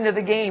forced into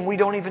the game. We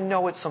don't even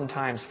know it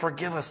sometimes.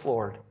 Forgive us,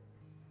 Lord.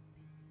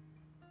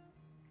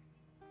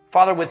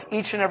 Father, with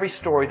each and every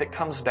story that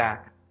comes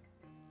back,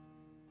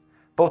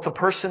 both the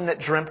person that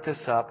dreamt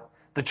this up,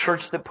 the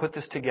church that put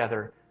this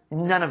together,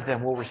 none of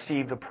them will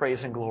receive the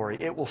praise and glory.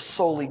 It will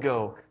solely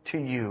go to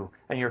you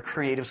and your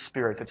creative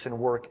spirit that's at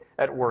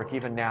work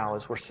even now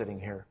as we're sitting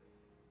here.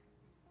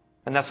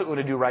 And that's what we're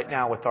going to do right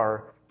now with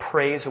our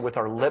praise and with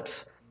our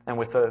lips and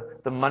with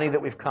the money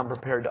that we've come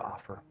prepared to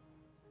offer.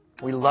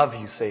 We love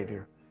you,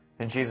 Savior.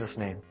 In Jesus'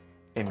 name,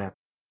 amen.